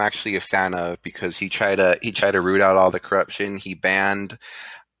who I'm actually a fan of because he tried to root out all the corruption. He banned,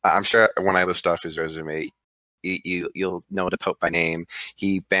 I'm sure when I list off his resume, you'll know the pope by name.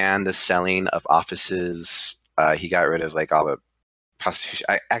 He banned the selling of offices. He got rid of all the prostitution.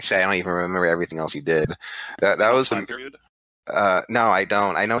 I don't even remember everything else he did. That was time period. No, I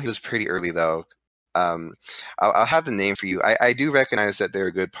don't. I know he was pretty early though. I'll have the name for you. I do recognize that there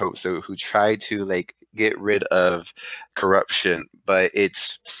are good popes who try to get rid of corruption, but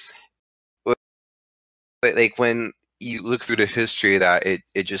when you look through the history of that,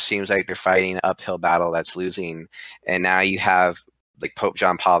 it just seems like they're fighting an uphill battle that's losing. And now you have Pope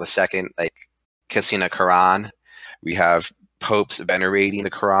John Paul II kissing a Quran. We have popes venerating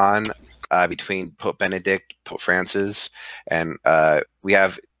the Quran between Pope Benedict, Pope Francis, and we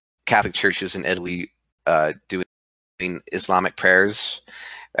have Catholic churches in Italy doing Islamic prayers,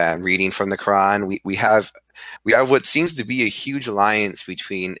 reading from the Quran. We have what seems to be a huge alliance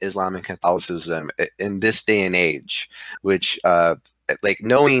between Islam and Catholicism in this day and age, which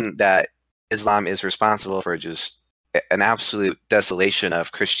knowing that Islam is responsible for just an absolute desolation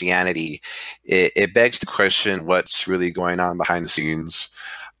of Christianity, it begs to question what's really going on behind the scenes.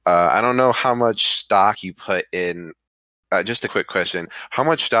 I don't know how much stock you put in. Just a quick question. How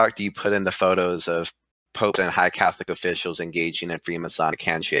much stock do you put in the photos of popes and high Catholic officials engaging in Freemasonic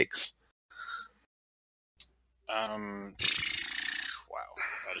handshakes? Wow,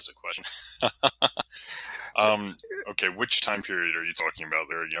 that is a question. Okay, which time period are you talking about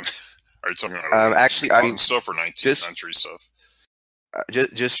there again? Are you talking about modern stuff or 19th century stuff?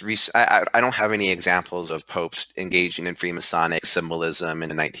 I don't have any examples of popes engaging in Freemasonic symbolism in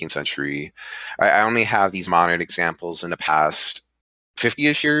the 19th century. I only have these modern examples in the past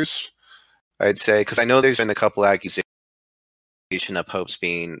 50-ish years, I'd say, because I know there's been a couple accusations of popes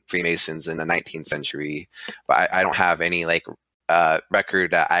being Freemasons in the 19th century, but I don't have any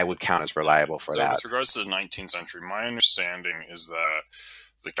record that I would count as reliable for that. With regards to the 19th century, my understanding is that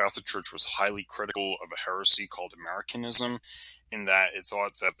the Catholic Church was highly critical of a heresy called Americanism, in that it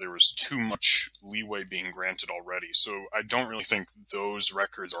thought that there was too much leeway being granted already. So I don't really think those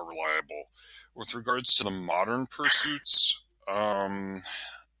records are reliable. With regards to the modern pursuits, I'm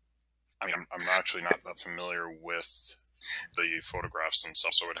actually not that familiar with the photographs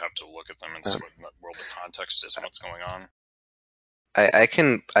themselves, so I'd have to look at them and see what in the world the context is and what's going on. I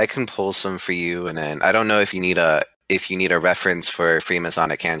can pull some for you, and then I don't know if you need a if you need a reference for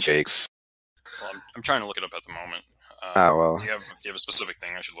Freemasonic handshakes. Well, I'm trying to look it up at the moment. Well, do you have a specific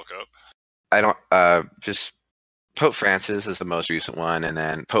thing I should look up? I don't. Just Pope Francis is the most recent one, and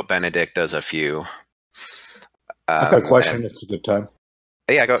then Pope Benedict does a few. I've got a question. It's a good time.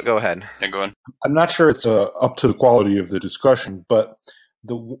 Yeah, go ahead. Yeah, go ahead. I'm not sure it's up to the quality of the discussion, but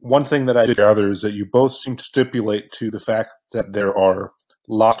the one thing that I did gather is that you both seem to stipulate to the fact that there are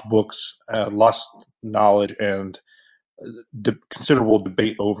lost books, lost knowledge, and considerable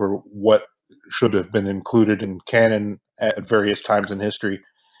debate over what should have been included in canon at various times in history.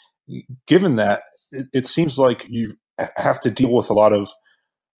 Given that, it seems like you have to deal with a lot of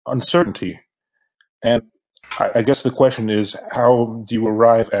uncertainty. And I guess the question is, how do you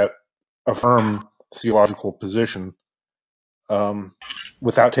arrive at a firm theological position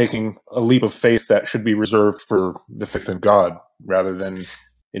without taking a leap of faith that should be reserved for the faith in God rather than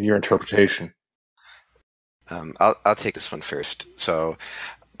in your interpretation? I'll take this one first. So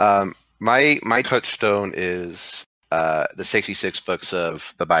my touchstone is the 66 books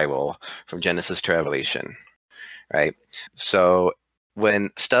of the Bible from Genesis to Revelation, right? So when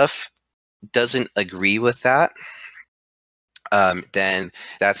stuff doesn't agree with that, then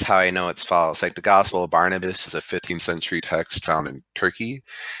that's how I know it's false. Like the Gospel of Barnabas is a 15th century text found in Turkey.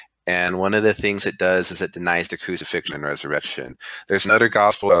 And one of the things it does is it denies the crucifixion and resurrection. There's another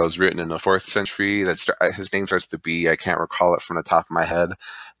gospel that was written in the 4th century. His name starts with a B. I can't recall it from the top of my head.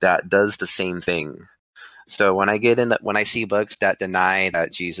 That does the same thing. So when I see books that deny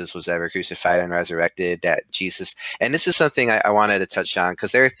that Jesus was ever crucified and resurrected, that Jesus, and this is something I wanted to touch on,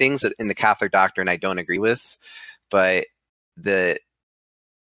 because there are things that in the Catholic doctrine I don't agree with, but the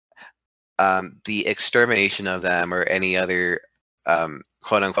extermination of them or any other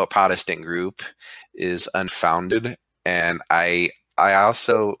quote unquote Protestant group is unfounded. And I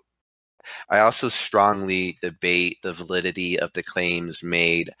also strongly debate the validity of the claims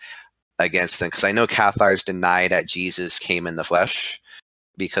made against them, because I know Cathars deny that Jesus came in the flesh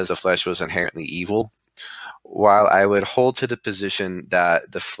because the flesh was inherently evil, while I would hold to the position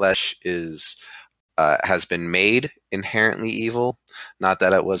that the flesh has been made inherently evil, not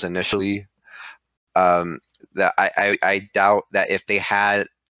that it was initially. That I doubt that if they had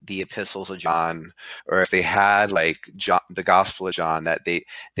the epistles of John, or if they had like the Gospel of John, that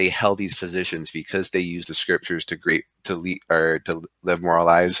they held these positions because they used the scriptures to live moral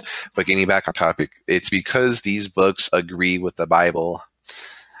lives. But getting back on topic, it's because these books agree with the Bible,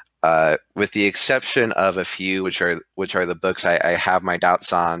 with the exception of a few, which are the books I have my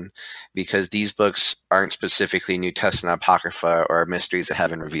doubts on, because these books aren't specifically New Testament Apocrypha or Mysteries of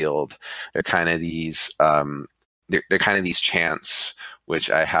Heaven Revealed. They're kind of these they're kind of these chants,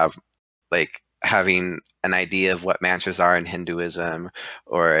 which I have, like having an idea of what mantras are in Hinduism,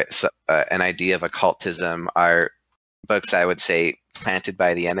 or an idea of occultism, are books I would say planted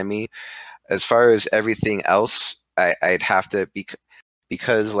by the enemy. As far as everything else, I'd have to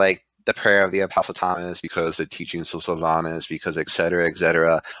because like the prayer of the Apostle Thomas, because the teachings of Sylvanus, because et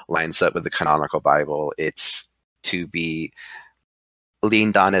cetera, lines up with the canonical Bible. It's to be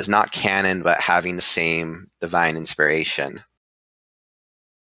leaned on as not canon, but having the same divine inspiration.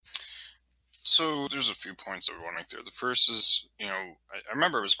 So there's a few points that we're running through. The first is, I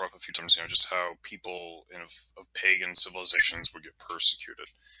remember it was brought up a few times, just how people of pagan civilizations would get persecuted.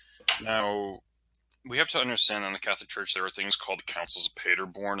 Now, we have to understand in the Catholic Church there are things called the Councils of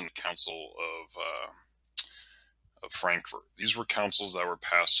Paderborn and the Council of Frankfurt. These were councils that were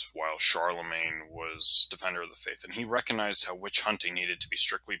passed while Charlemagne was defender of the faith, and he recognized how witch hunting needed to be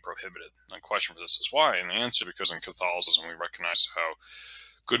strictly prohibited. And the question for this is why, and the answer, because in Catholicism we recognize how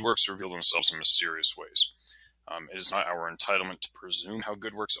good works reveal themselves in mysterious ways. It is not our entitlement to presume how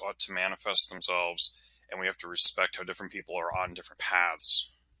good works ought to manifest themselves, and we have to respect how different people are on different paths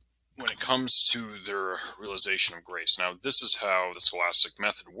when it comes to their realization of grace. Now, this is how the scholastic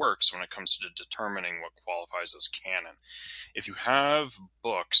method works when it comes to determining what qualifies as canon. If you have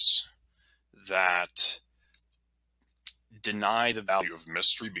books that deny the value of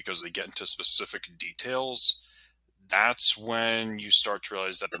mystery because they get into specific details, that's when you start to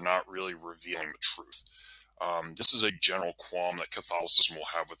realize that they're not really revealing the truth. This is a general qualm that Catholicism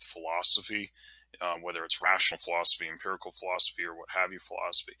will have with philosophy, whether it's rational philosophy, empirical philosophy, or what have you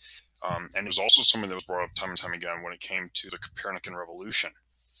philosophy. And it was also something that was brought up time and time again when it came to the Copernican revolution.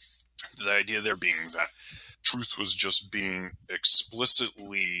 The idea there being that truth was just being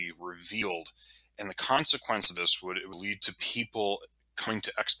explicitly revealed, and the consequence of this would lead to people coming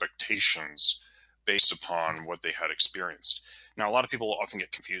to expectations based upon what they had experienced. Now, a lot of people often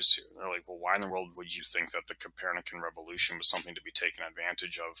get confused here. They're like, well, why in the world would you think that the Copernican revolution was something to be taken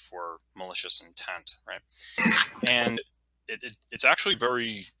advantage of for malicious intent, right? And it's actually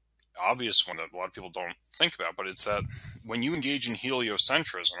very obvious one that a lot of people don't think about, but it's that when you engage in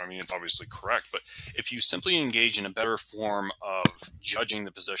heliocentrism, I mean, it's obviously correct, but if you simply engage in a better form of judging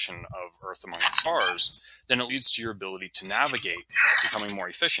the position of Earth among the stars, then it leads to your ability to navigate, becoming more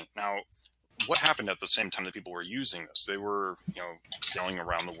efficient. Now, what happened at the same time that people were using this? They were, sailing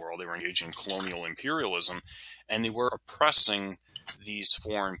around the world, they were engaging in colonial imperialism, and they were oppressing these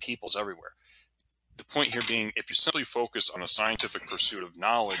foreign peoples everywhere. The point here being, if you simply focus on a scientific pursuit of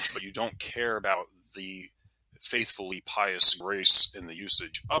knowledge, but you don't care about the faithfully pious grace in the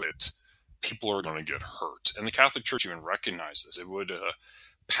usage of it, people are going to get hurt. And the Catholic Church even recognized this. It would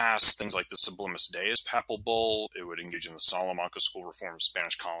pass things like the Sublimis Deus papal bull. It would engage in the Salamanca school reform of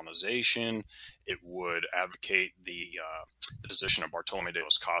Spanish colonization. It would advocate the position of Bartolome de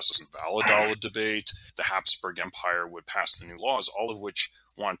las Casas in the Valladolid debate. The Habsburg Empire would pass the new laws, all of which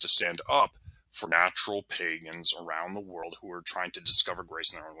want to stand up for natural pagans around the world who are trying to discover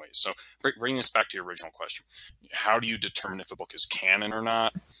grace in their own ways. So bringing this back to your original question, how do you determine if a book is canon or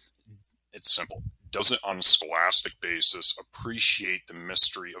not? It's simple. Does it, on a scholastic basis, appreciate the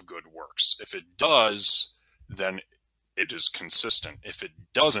mystery of good works? If it does, then it is consistent. If it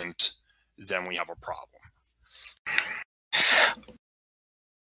doesn't, then we have a problem.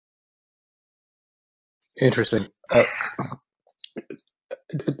 Interesting.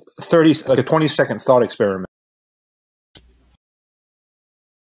 20-second thought experiment.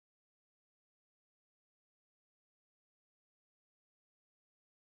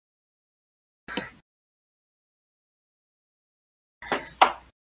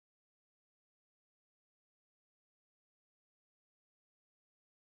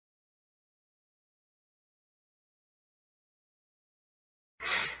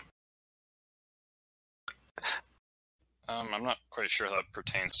 I'm not quite sure how that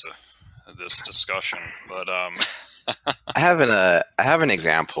pertains to this discussion, but I have an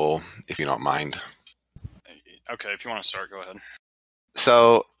example, if you don't mind. Okay, if you want to start, go ahead.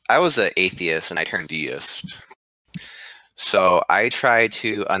 So I was an atheist and I turned deist. So I tried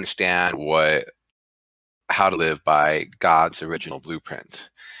to understand how to live by God's original blueprint.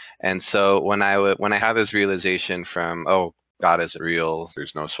 And so when I had this realization from, oh, God isn't real,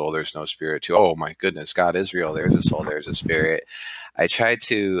 there's no soul, there's no spirit, to, oh my goodness, God is real, there's a soul, there's a spirit, I tried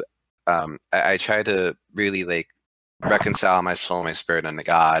to really reconcile my soul and my spirit unto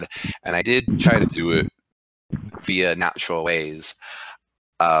God, and I did try to do it via natural ways.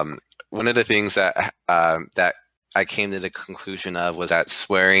 One of the things that I came to the conclusion of was that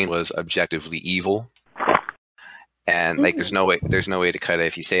swearing was objectively evil, and there's no way to cut it.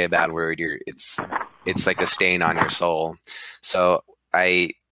 If you say a bad word, it's like a stain on your soul. So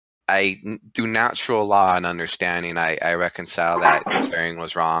I through natural law and understanding, I reconcile that swearing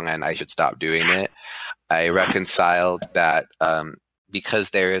was wrong and I should stop doing it. I reconciled that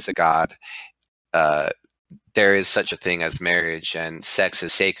because there is a God, there is such a thing as marriage, and sex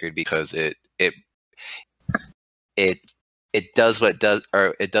is sacred because it does what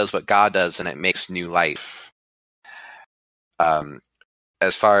God does, and it makes new life.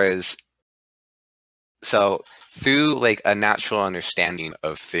 As far as through a natural understanding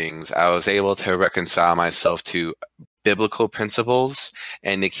of things, I was able to reconcile myself to biblical principles,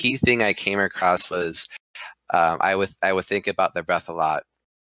 and the key thing I came across was I would think about the breath a lot,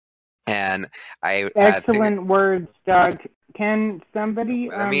 and excellent words, Doug. Can somebody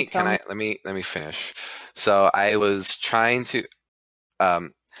let me finish. So I was trying to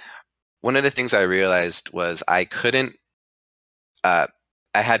one of the things I realized was I couldn't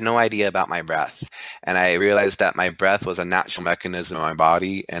I had no idea about my breath, and I realized that my breath was a natural mechanism in my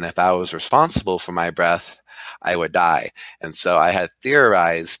body, and if I was responsible for my breath, I would die. And so I had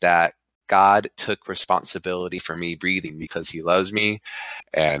theorized that God took responsibility for me breathing because he loves me,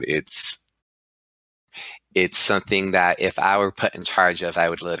 and it's something that if I were put in charge of, I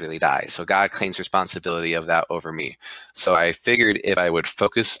would literally die. So God claims responsibility of that over me. So I figured if I would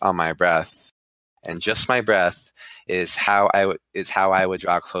focus on my breath, and just my breath, is how I would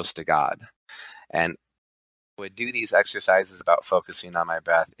draw close to God. And I would do these exercises about focusing on my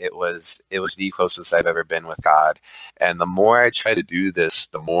breath. It was the closest I've ever been with God. And the more I tried to do this,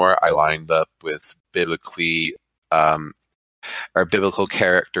 the more I lined up with biblically or biblical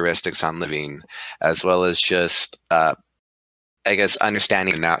characteristics on living, as well as just I guess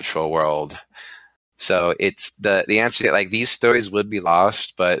understanding the natural world. So it's the answer that these stories would be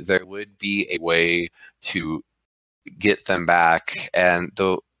lost, but there would be a way to get them back. And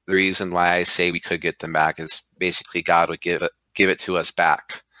the reason why I say we could get them back is basically God would give it to us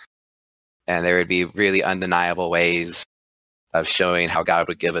back, and there would be really undeniable ways of showing how God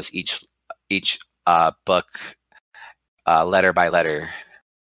would give us each book letter by letter.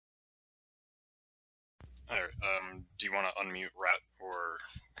 All right. Do you want to unmute Rat, or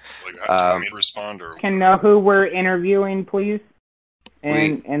do you want me to respond? Or Can know who we're interviewing, please,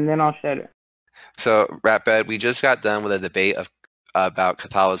 and then I'll shut it. So, Ratbed, we just got done with a debate about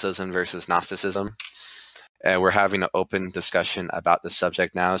Catholicism versus Gnosticism, and we're having an open discussion about the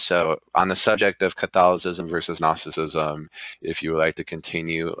subject now. So, on the subject of Catholicism versus Gnosticism, if you would like to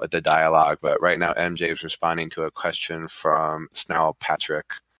continue the dialogue, but right now MJ is responding to a question from Snarl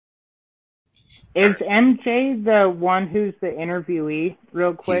Patrick. Is MJ the one who's the interviewee,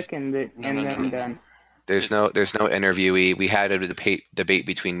 real quick, and then I'm done? There's no interviewee. We had a debate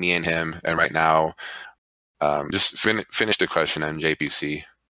between me and him, and right now, just finish the question, MJPC.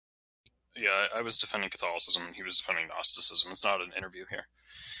 Yeah, I was defending Catholicism, and he was defending Gnosticism. It's not an interview here.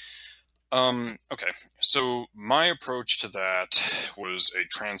 Okay, so my approach to that was a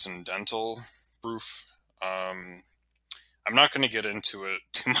transcendental proof. I'm not going to get into it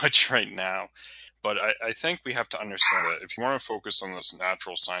too much right now, but I think we have to understand that if you want to focus on this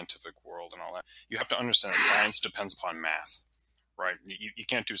natural scientific world and all that, you have to understand that science depends upon math, right? You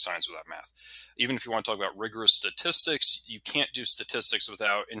can't do science without math. Even if you want to talk about rigorous statistics, you can't do statistics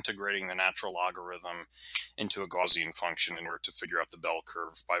without integrating the natural logarithm into a Gaussian function in order to figure out the bell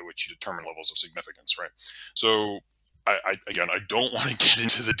curve by which you determine levels of significance, right? So, again, I don't want to get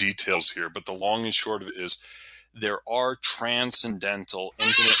into the details here, but the long and short of it is, there are transcendental,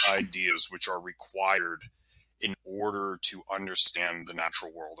 infinite ideas which are required in order to understand the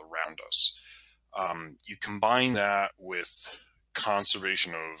natural world around us. You combine that with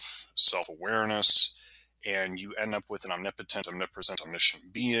conservation of self-awareness, and you end up with an omnipotent, omnipresent,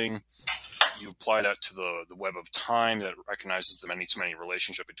 omniscient being. You apply that to the web of time that recognizes the many-to-many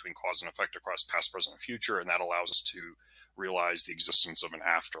relationship between cause and effect across past, present, and future, and that allows us to realize the existence of an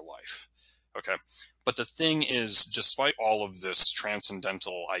afterlife. Okay, but the thing is, despite all of this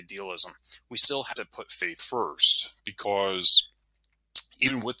transcendental idealism, we still have to put faith first, because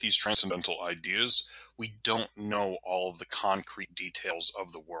even with these transcendental ideas, we don't know all of the concrete details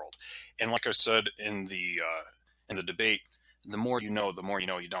of the world. And like I said in the debate, the more you know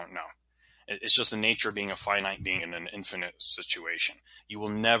you don't know. It's just the nature of being a finite being in an infinite situation. You will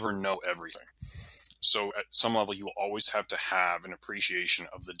never know everything. So at some level, you will always have to have an appreciation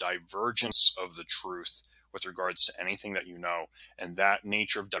of the divergence of the truth with regards to anything that you know. And that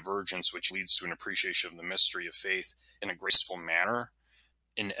nature of divergence, which leads to an appreciation of the mystery of faith in a graceful manner,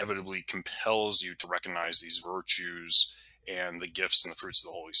 inevitably compels you to recognize these virtues and the gifts and the fruits of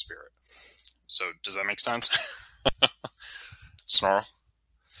the Holy Spirit. So does that make sense? Snarl?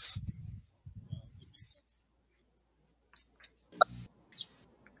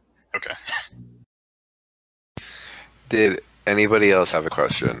 Okay. Did anybody else have a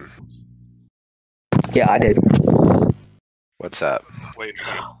question? Yeah, I did. What's up? Wait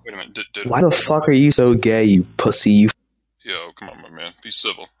a minute. Why the fuck are you so gay, you pussy? You. Yo, come on, my man. Be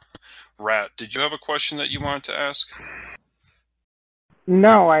civil. Rat, did you have a question that you wanted to ask?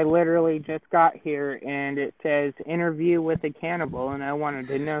 No, I literally just got here, and it says interview with a cannibal, and I wanted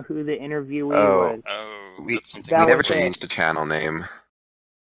to know who the interviewee was. Oh, we that's something. We never changed the channel name.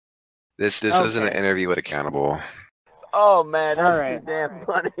 This Okay. isn't an interview with a cannibal. Oh man, that's All right. too damn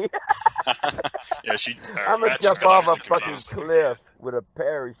funny. Yeah, I'm gonna jump off a fucking cliff with a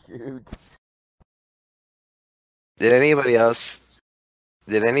parachute. Did anybody else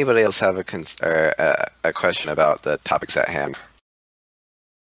have a question about the topics at hand?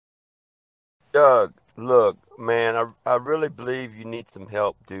 Doug, look, man, I really believe you need some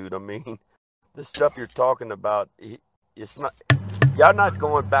help, dude. I mean, the stuff you're talking about, it's not. Y'all not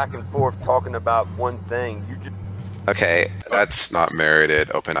going back and forth talking about one thing. You just. Okay, that's not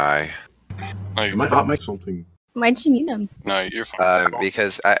merited, Open Eye. I might not make something. Why'd you mute him? No, you're fine.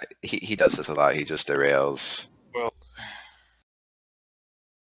 Because he does this a lot. He just derails. Well,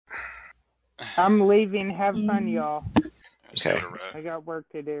 I'm leaving. Have fun, y'all. Okay. I got work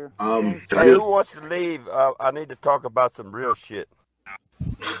to do. Hey, who wants to leave? I need to talk about some real shit.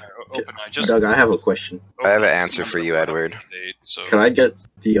 Doug, I have a question. I have an answer for you, Edward. Can I get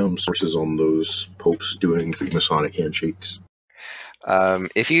the sources on those popes doing Freemasonic handshakes?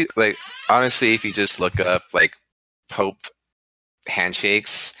 If you honestly, if you just look up Pope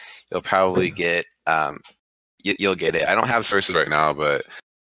handshakes, you'll probably get you'll get it. I don't have sources right now, but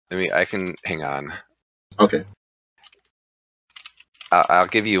I can hang on. Okay. I'll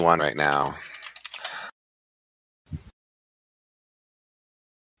give you one right now.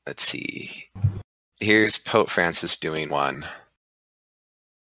 let's see. Here's Pope Francis doing one.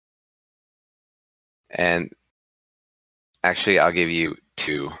 And actually, I'll give you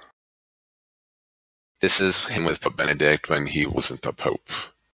two. This is him with Pope Benedict when he wasn't the Pope.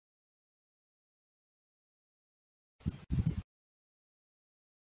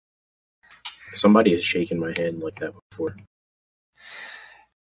 Somebody has shaken my hand like that before.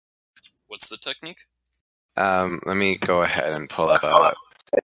 What's the technique? Let me go ahead and pull up a...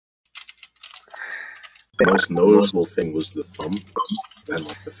 The most noticeable thing was the thumb and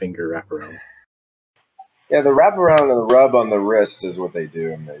like the finger wraparound. Yeah, the wraparound and the rub on the wrist is what they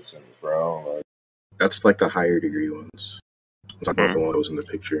do in Masons, bro. Like, That's like the higher degree ones. I'm talking about the one that was in the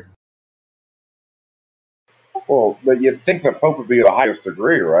picture. well, but you'd think the Pope would be the highest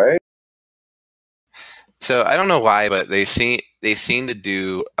degree, right? So I don't know why, but they seem to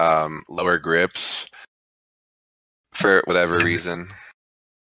do lower grips for whatever reason.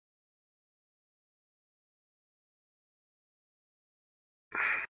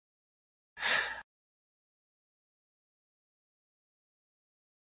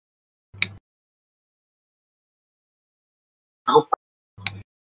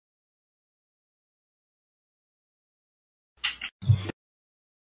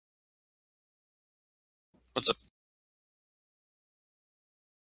 What's up?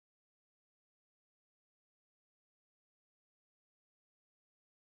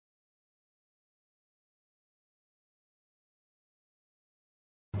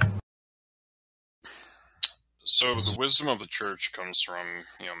 So the wisdom of the church comes from,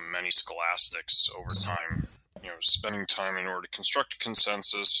 many scholastics over time, spending time in order to construct a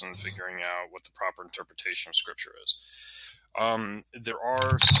consensus and figuring out what the proper interpretation of scripture is. There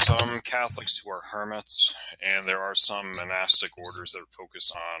are some Catholics who are hermits, and there are some monastic orders that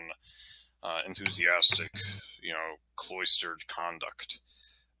focus on enthusiastic, cloistered conduct.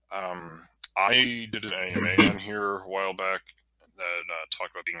 I did an AMA on here a while back that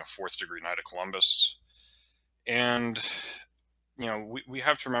talked about being a fourth degree Knight of Columbus. And, we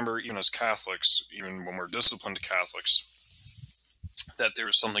have to remember, even as Catholics, even when we're disciplined Catholics, that there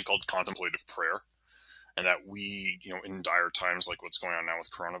is something called contemplative prayer. And that we, in dire times like what's going on now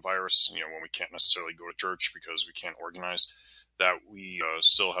with coronavirus, when we can't necessarily go to church because we can't organize, that we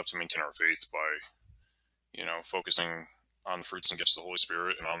still have to maintain our faith by, focusing on the fruits and gifts of the Holy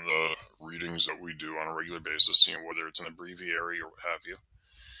Spirit and on the readings that we do on a regular basis, whether it's an breviary or what have you.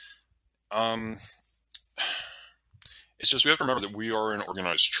 It's just we have to remember that we are an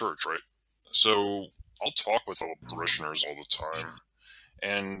organized church, right? So I'll talk with fellow parishioners all the time.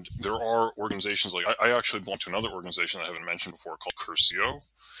 And there are organizations like, I actually belong to another organization that I haven't mentioned before called Curcio,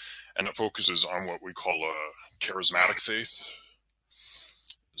 and it focuses on what we call a charismatic faith.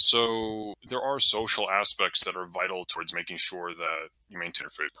 So there are social aspects that are vital towards making sure that you maintain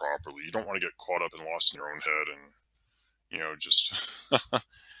your faith properly. You don't want to get caught up and lost in your own head and, just,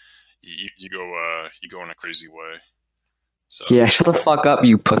 you go in a crazy way. So, Yeah, shut the fuck up,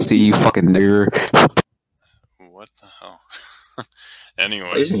 you pussy, you fucking nigger. What the hell?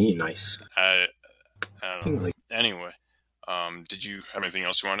 Anyway, Isn't he nice? I don't know. Anyway, did you have anything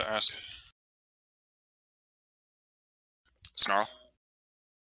else you wanted to ask? Snarl?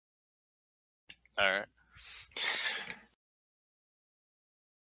 Alright.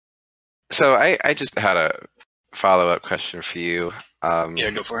 So I just had a follow-up question for you.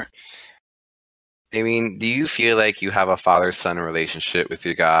 Yeah, go for it. I mean, do you feel like you have a father-son relationship with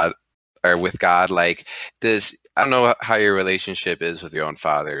your God, or with God? Like, I don't know how your relationship is with your own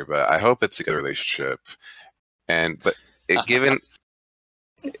father, but I hope it's a good relationship. Given,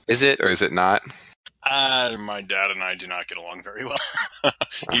 is it or is it not? My dad and I do not get along very well.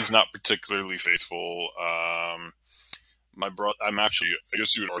 He's not particularly faithful. My brother, I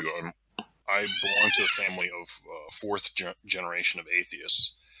guess you would argue, I belong to a family of fourth generation of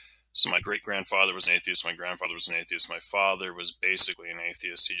atheists. So my great-grandfather was an atheist, my grandfather was an atheist, my father was basically an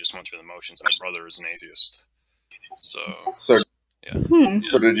atheist, he just went through the motions, my brother is an atheist. So yeah.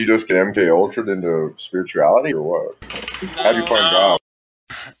 So did you just get MK Ultra'd into spirituality, or what? How'd you find God?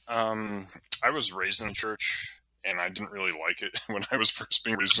 I was raised in the church, and I didn't really like it when I was first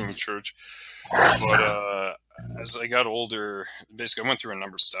being raised in the church. But as I got older, basically I went through a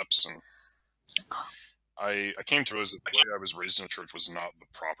number of steps, and I came to realize that the way I was raised in the church was not the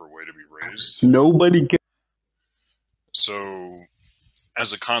proper way to be raised. Nobody can. So,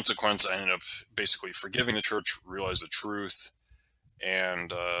 as a consequence, I ended up basically forgiving the church, realized the truth,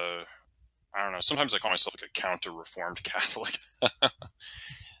 and I don't know, sometimes I call myself like a counter-reformed Catholic.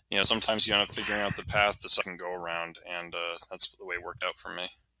 Sometimes you end up figuring out the path the second go-around, and that's the way it worked out for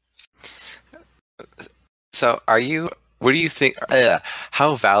me. So are you what do you think?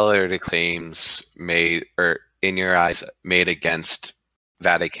 How valid are the claims made, or in your eyes, made against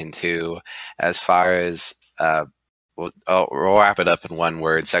Vatican II, as far as we'll wrap it up in one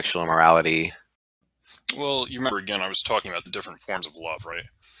word: sexual immorality? Well, you remember again, I was talking about the different forms of love, right?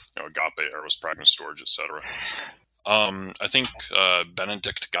 Agape, eros, pragma, storge, etc. I think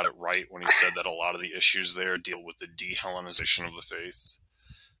Benedict got it right when he said that a lot of the issues there deal with the de-Hellenization of the faith.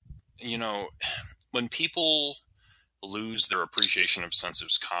 When people lose their appreciation of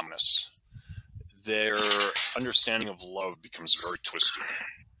sensus communis, their understanding of love becomes very twisted,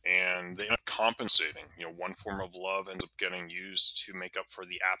 and they end up compensating. One form of love ends up getting used to make up for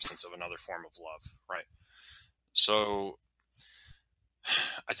the absence of another form of love, right? So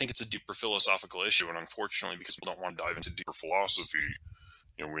I think it's a deeper philosophical issue, and unfortunately, because people don't want to dive into deeper philosophy,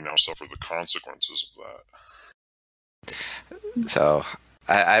 we now suffer the consequences of that. So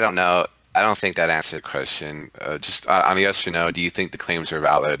I don't know. I don't think that answered the question. Just on yes or no, do you think the claims are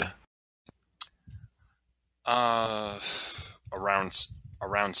valid? Around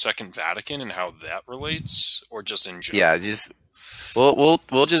Second Vatican and how that relates, or just in general? Yeah, just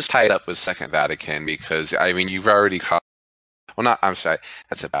we'll just tie it up with Second Vatican, because I mean you've already caught. Well, not. I'm sorry.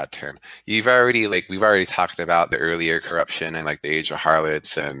 That's a bad term. We've already talked about the earlier corruption and like the age of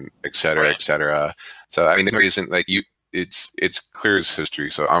harlots and et cetera, Right. et cetera. So I mean, the reason it's clear as history.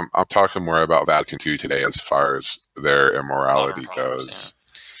 So I'm talking more about Vatican II today as far as their immorality Modern problems, goes.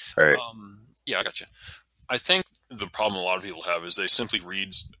 Right. Yeah, I gotcha. I think the problem a lot of people have is they simply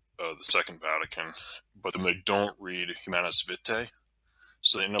read the Second Vatican, but then they don't read Humanus Vitae,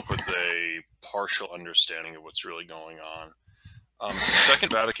 so they end up with a partial understanding of what's really going on.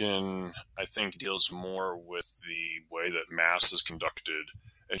 Second Vatican, I think, deals more with the way that Mass is conducted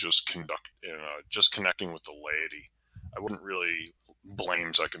and just connecting with the laity. I wouldn't really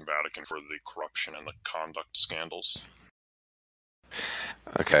blame Second Vatican for the corruption and the conduct scandals.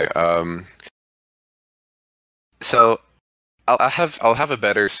 Okay. So I'll have a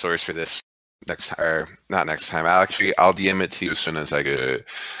better source for this next time, or not next time. I'll DM it to you as soon as I get it.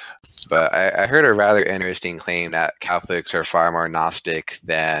 But I heard a rather interesting claim that Catholics are far more Gnostic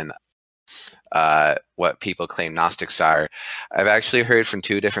than what people claim Gnostics are. I've actually heard from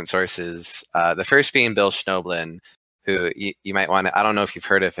two different sources. The first being Bill Schnoblin, who you might want to, I don't know if you've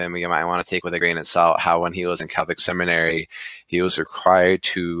heard of him, you might want to take with a grain of salt, how when he was in Catholic seminary, he was required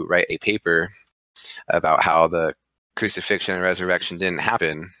to write a paper about how the crucifixion and resurrection didn't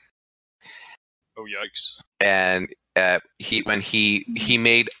happen. Oh, yikes. And he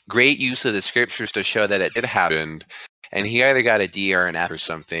made great use of the scriptures to show that it did happen, and he either got a D or an F or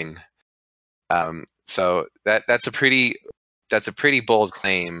something. So that's a pretty bold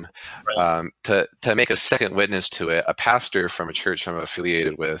claim. Right. To make a second witness to it, a pastor from a church I'm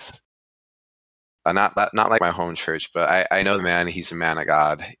affiliated with, not like my home church, but I know the man. He's a man of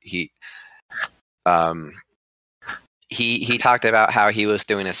God. He talked about how he was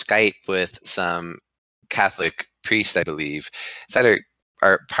doing a Skype with some Catholic priest, I believe. It's either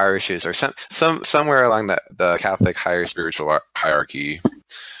our parishes or somewhere along the Catholic higher spiritual hierarchy,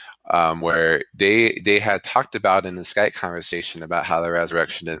 where they had talked about in the Skype conversation about how the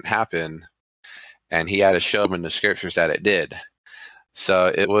resurrection didn't happen, and he had to show them in the scriptures that it did.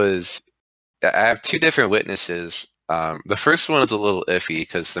 So it was. I have two different witnesses. The first one is a little iffy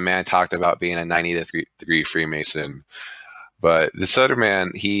because the man talked about being a 90-degree Freemason, but this other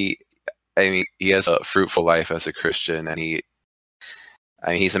man, he has a fruitful life as a Christian, and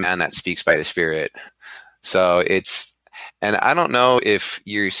he's a man that speaks by the Spirit. So and I don't know if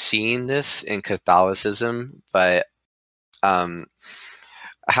you're seeing this in Catholicism, but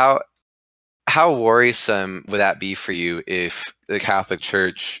how worrisome would that be for you if the Catholic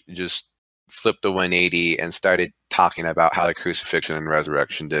Church just flipped a 180 and started talking about how the crucifixion and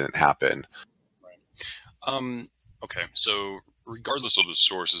resurrection didn't happen? Okay, so regardless of the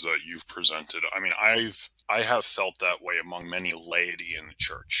sources that you've presented, I mean, I have felt that way among many laity in the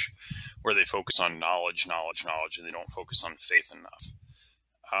church, where they focus on knowledge, and they don't focus on faith enough.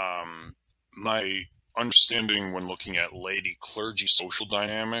 My understanding when looking at laity clergy social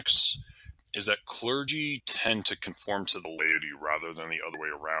dynamics is that clergy tend to conform to the laity rather than the other way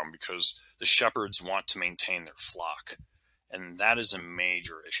around, because the shepherds want to maintain their flock, and that is a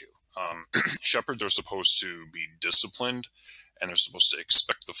major issue. Shepherds are supposed to be disciplined, and they're supposed to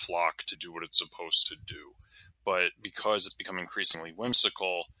expect the flock to do what it's supposed to do. But because it's become increasingly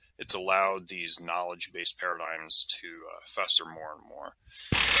whimsical, it's allowed these knowledge-based paradigms to fester more and more.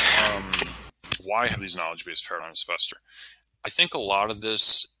 Why have these knowledge-based paradigms fester? I think a lot of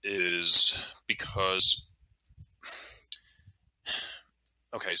this is because...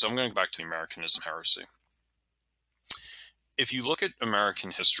 Okay, so I'm going back to the Americanism heresy. if you look at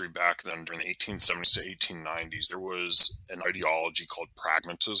American history back then, during the 1870s to 1890s, there was an ideology called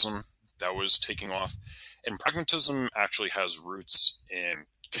pragmatism that was taking off. And pragmatism actually has roots in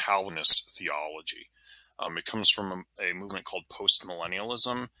Calvinist theology. It comes from a movement called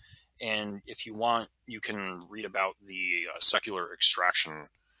postmillennialism. And if you want, you can read about the secular extraction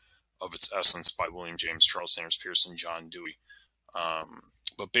of its essence by William James, Charles Sanders Peirce, and John Dewey.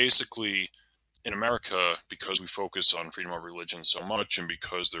 But basically, in America, because we focus on freedom of religion so much, and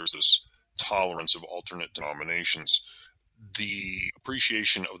because there's this tolerance of alternate denominations, the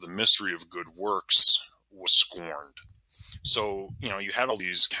appreciation of the mystery of good works was scorned. So, you had all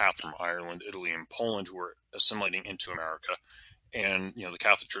these Catholics from Ireland, Italy, and Poland who were assimilating into America. And, the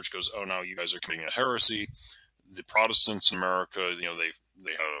Catholic Church goes, oh, no, you guys are committing a heresy. The Protestants in America, they had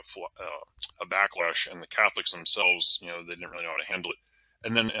a backlash, and the Catholics themselves, they didn't really know how to handle it.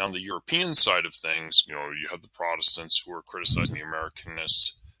 And then on the European side of things, you had the Protestants who were criticizing the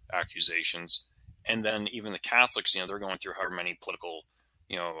Americanist accusations. And then even the Catholics, they're going through however many political,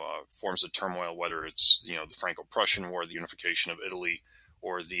 forms of turmoil, whether it's, the Franco-Prussian War, the unification of Italy,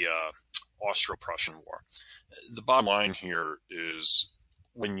 or the Austro-Prussian War. The bottom line here is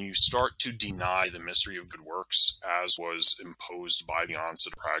when you start to deny the mystery of good works, as was imposed by the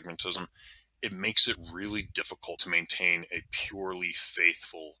onset of pragmatism, it makes it really difficult to maintain a purely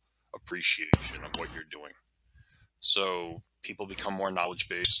faithful appreciation of what you're doing. So people become more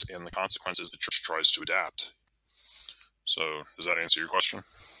knowledge-based, and the consequence is the church tries to adapt. So does that answer your question?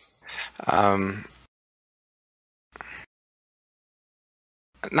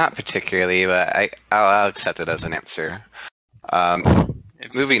 Not particularly, but I'll accept it as an answer.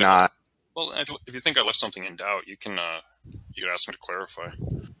 Moving on. Well, if you think I left something in doubt, you can ask me to clarify.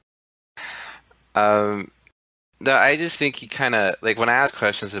 No, I just think he kind of when I ask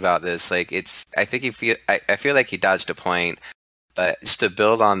questions about this, I feel like he dodged a point. But just to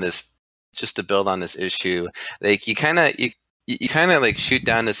build on this issue, you kind of shoot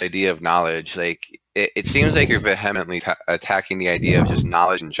down this idea of knowledge. It seems like you're vehemently attacking the idea of just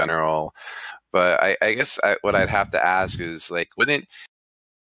knowledge in general. But I guess what I'd have to ask is wouldn't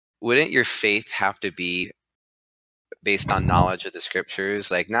your faith have to be based on knowledge of the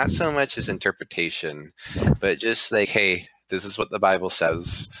scriptures, not so much as interpretation, but just hey, this is what the Bible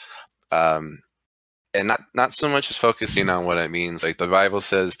says, and not so much as focusing on what it means. The Bible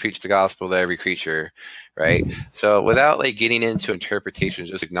says, preach the gospel to every creature, right? So without getting into interpretation,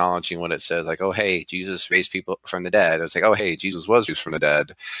 just acknowledging what it says, oh, hey, Jesus raised people from the dead. It's oh, hey, Jesus was raised from the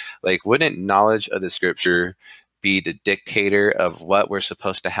dead. Wouldn't knowledge of the scripture be the dictator of what we're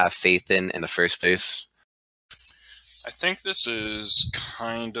supposed to have faith in the first place? I think this is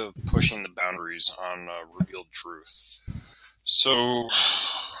kind of pushing the boundaries on revealed truth. So,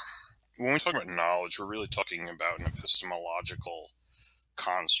 when we talk about knowledge, we're really talking about an epistemological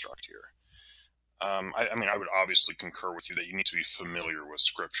construct here. I would obviously concur with you that you need to be familiar with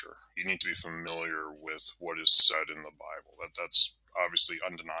Scripture. You need to be familiar with what is said in the Bible. That's obviously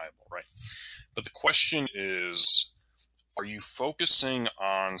undeniable, right? But the question is, are you focusing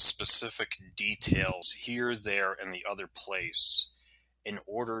on specific details here, there, and the other place in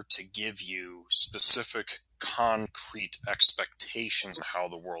order to give you specific, concrete expectations on how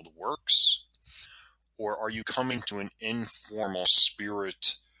the world works? Or are you coming to an informal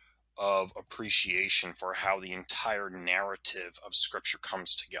spirit of appreciation for how the entire narrative of Scripture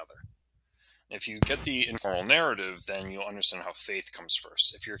comes together? If you get the informal narrative, then you'll understand how faith comes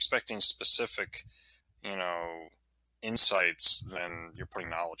first. If you're expecting specific, insights, then you're putting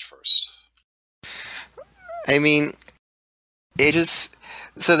knowledge first.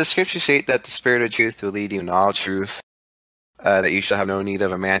 So the scriptures state that the Spirit of truth will lead you in all truth, that you shall have no need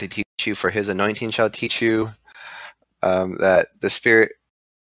of a man to teach you, for his anointing shall teach you, that the Spirit,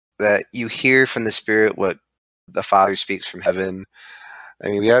 that you hear from the Spirit what the Father speaks from heaven.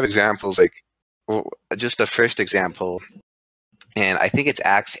 We have examples just the first example, and I think it's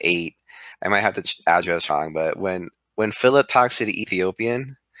Acts 8. I might have the address wrong, but when Philip talks to the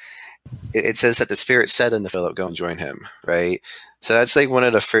Ethiopian, it says that the Spirit said unto Philip, go and join him, right? So that's one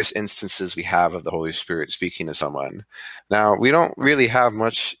of the first instances we have of the Holy Spirit speaking to someone. Now, we don't really have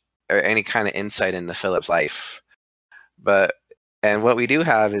much or any kind of insight into Philip's life, and what we do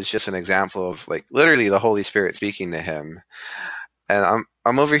have is just an example of literally the Holy Spirit speaking to him. And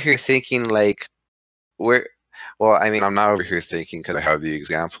I'm over here thinking I'm not over here thinking because I have the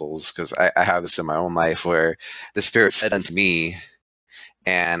examples, because I have this in my own life where the Spirit said unto me,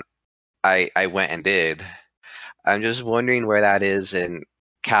 and I went and did. I'm just wondering where that is in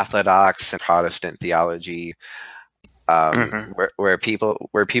Catholic and Protestant theology, where people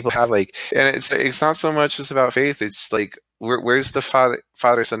have and it's not so much just about faith. It's where's the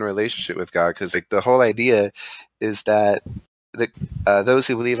father son relationship with God? Because like the whole idea is that those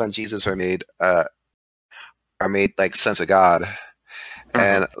who believe on Jesus are made like sons of God,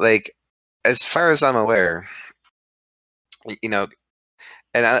 and like as far as I'm aware, you know,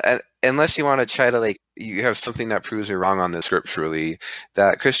 and unless you want to try to like you have something that proves you're wrong on this scripturally,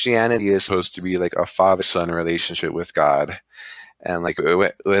 that Christianity is supposed to be like a father son relationship with God, and like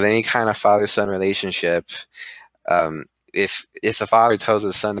with any kind of father son relationship. If the father tells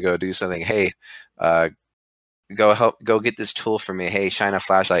his son to go do something, hey, go get this tool for me. Hey, shine a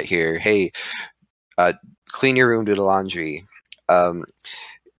flashlight here. Hey, clean your room, do the laundry.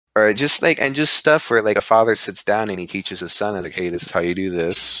 Or just like and just stuff where like a father sits down and he teaches his son, is like, hey, this is how you do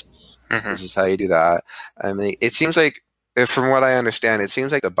this. This is how you do that. I mean, it seems like, from what I understand, it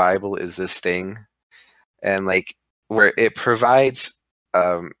seems like the Bible is this thing, and like where it provides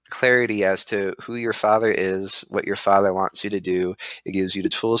clarity as to who your father is, what your father wants you to do. It gives you the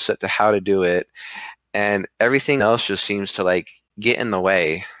tool set to how to do it, and everything else just seems to like get in the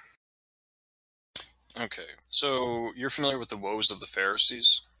way. Okay, so you're familiar with the woes of the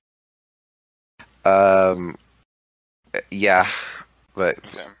Pharisees? Yeah, but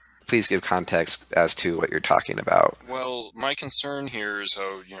Okay. please give context as to what you're talking about. Well, my concern here is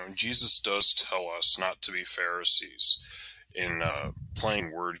how, Jesus does tell us not to be Pharisees in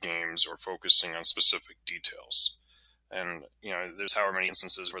playing word games or focusing on specific details. And, there's however many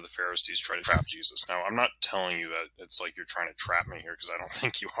instances where the Pharisees try to trap Jesus. Now, I'm not telling you that it's like you're trying to trap me here, because I don't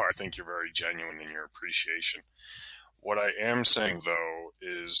think you are. I think you're very genuine in your appreciation. What I am saying, though,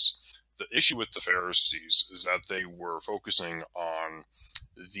 is the issue with the Pharisees is that they were focusing on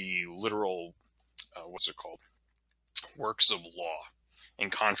the literal, works of law, in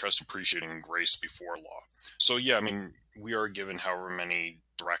contrast to appreciating grace before law. So yeah, I mean, we are given however many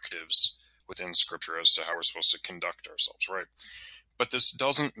directives within Scripture as to how we're supposed to conduct ourselves, right? But this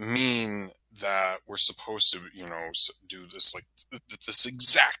doesn't mean that we're supposed to, do this like this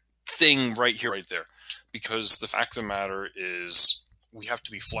exact thing right here, right there. Because the fact of the matter is, we have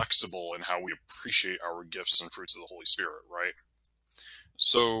to be flexible in how we appreciate our gifts and fruits of the Holy Spirit, right?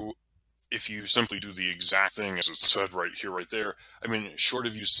 So if you simply do the exact thing as it's said right here, right there, I mean, short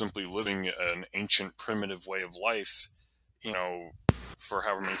of you simply living an ancient, primitive way of life, for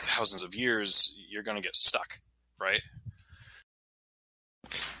however many thousands of years, you're going to get stuck, right?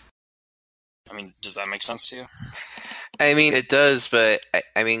 I mean, does that make sense to you? I mean, it does, but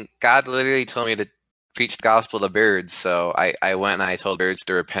I mean, God literally told me to preach the gospel to birds, so I went and I told birds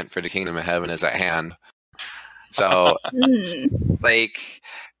to repent, for the kingdom of heaven is at hand. So, like,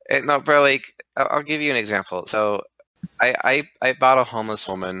 no, bro, like, I'll give you an example. So, I bought a homeless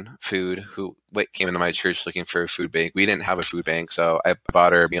woman food who came into my church looking for a food bank. We didn't have a food bank, so I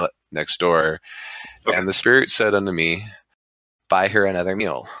bought her a meal next door. Okay. And the Spirit said unto me, buy her another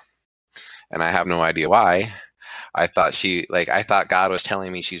meal. And I have no idea why. I thought God was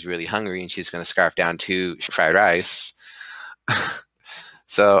telling me she's really hungry and she's going to scarf down 2 fried rice.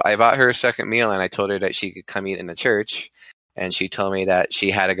 So I bought her a second meal and I told her that she could come eat in the church. And she told me that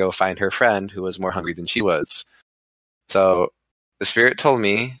she had to go find her friend who was more hungry than she was. So the Spirit told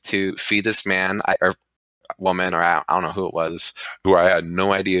me to feed this man or woman, or I don't know who it was, who I had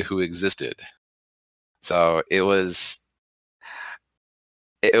no idea who existed. So it was,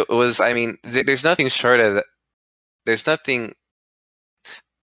 I mean, there's nothing short of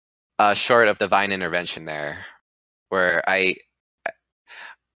divine intervention there, where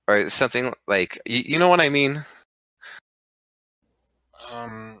or something like, you know what I mean?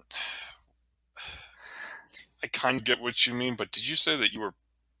 I kind of get what you mean, but did you say that you were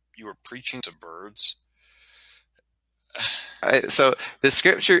preaching to birds? So the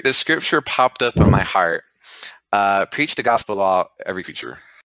scripture popped up in my heart. Preach the gospel to all every creature.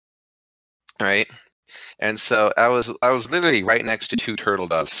 Right? And so I was literally right next to 2 turtle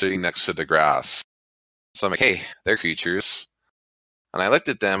doves sitting next to the grass. So I'm like, hey, they're creatures. And I looked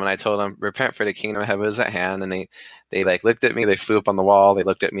at them and I told them, repent, for the kingdom of heaven is at hand. And they like looked at me, they flew up on the wall, they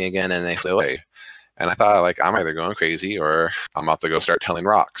looked at me again, and they flew away. And I thought, like, I'm either going crazy or I'm about to go start telling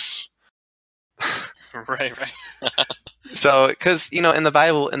rocks. Right. So, because in the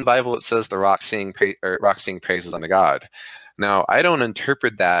Bible it says the rocks sing praises unto God. Now, I don't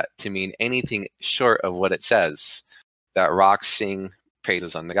interpret that to mean anything short of what it says, that rocks sing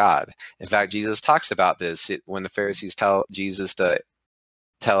praises unto God. In fact, Jesus talks about this when the Pharisees tell Jesus to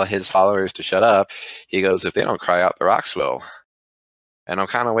tell his followers to shut up. He goes, if they don't cry out, the rocks will. And I'm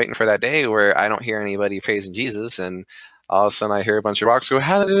kind of waiting for that day where I don't hear anybody praising Jesus, and all of a sudden I hear a bunch of rocks go,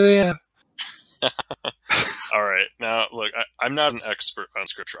 hallelujah. All right. Now, look, I'm not an expert on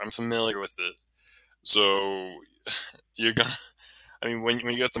Scripture. I'm familiar with it. So you're gonna. I mean, when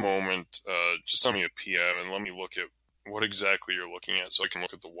you get the moment, just send me a PM and let me look at what exactly you're looking at, so I can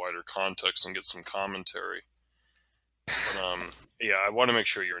look at the wider context and get some commentary. But yeah, I want to make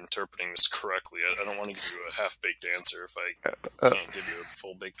sure you're interpreting this correctly. I don't want to give you a half-baked answer if I can't give you a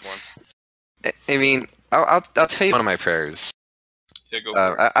full-baked one. I mean, I'll tell you one of my prayers. Yeah, go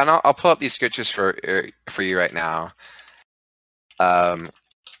for it. And I'll pull up these scriptures for you right now.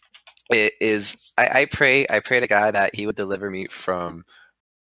 It is I pray to God that He would deliver me from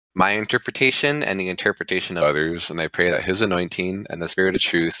my interpretation and the interpretation of others, and I pray that His anointing and the Spirit of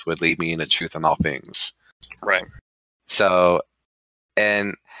truth would lead me into truth in all things. Right. So,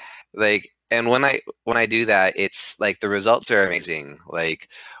 and when I do that, it's like the results are amazing. Like,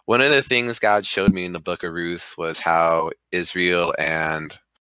 one of the things God showed me in the book of Ruth was how Israel and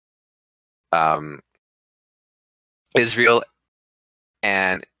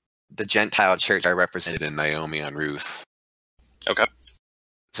the Gentile church are represented in Naomi and Ruth. Okay.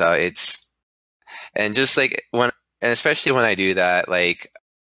 So just like and especially when I do that, like,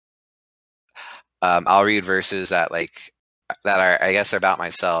 I'll read verses that are, I guess, about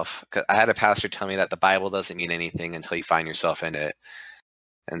myself. 'Cause I had a pastor tell me that the Bible doesn't mean anything until you find yourself in it.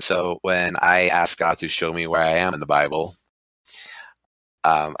 And so when I ask God to show me where I am in the Bible,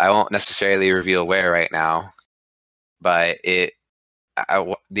 I won't necessarily reveal where right now, but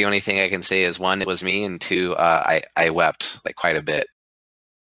the only thing I can say is, one, it was me, and two, I wept like quite a bit.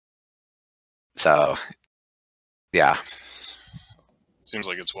 So, yeah. Seems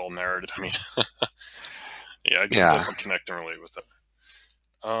like it's well merited. I mean, yeah, I can definitely connect and relate with it.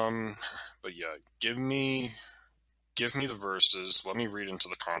 But yeah, give me the verses. Let me read into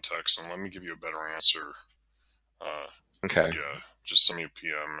the context, and let me give you a better answer. Okay. Yeah, just send me a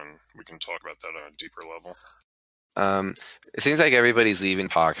PM, and we can talk about that on a deeper level. It seems like everybody's leaving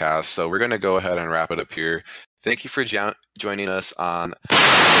podcast, so we're going to go ahead and wrap it up here. Thank you for joining us on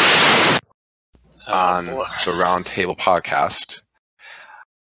the Roundtable podcast.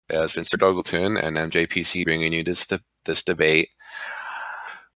 It's been Sir Dougleton and MJPC bringing you this debate.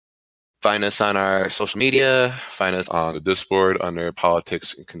 Find us on our social media. Find us on the Discord under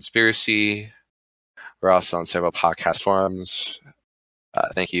Politics and Conspiracy. We're also on several podcast forums.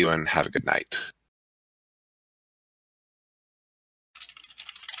 Thank you and have a good night.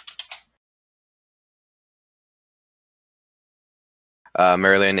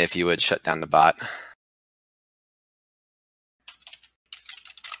 Merlin, if you would shut down the bot.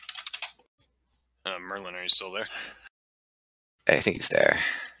 Merlin, are you still there? I think he's there.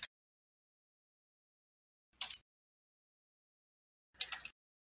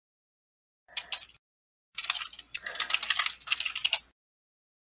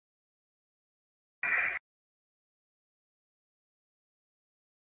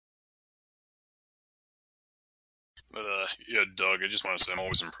 But yeah, Doug, I just want to say I'm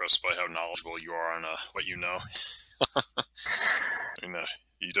always impressed by how knowledgeable you are on what you know. I mean,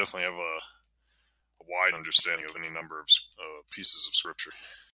 you definitely have a wide understanding of any number of pieces of scripture.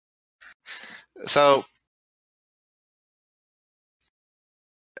 So,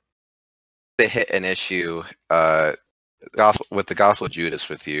 to hit an issue with the Gospel of Judas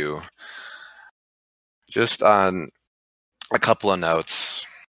with you, just on a couple of notes.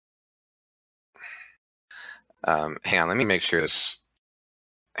 Hang on, let me make sure this.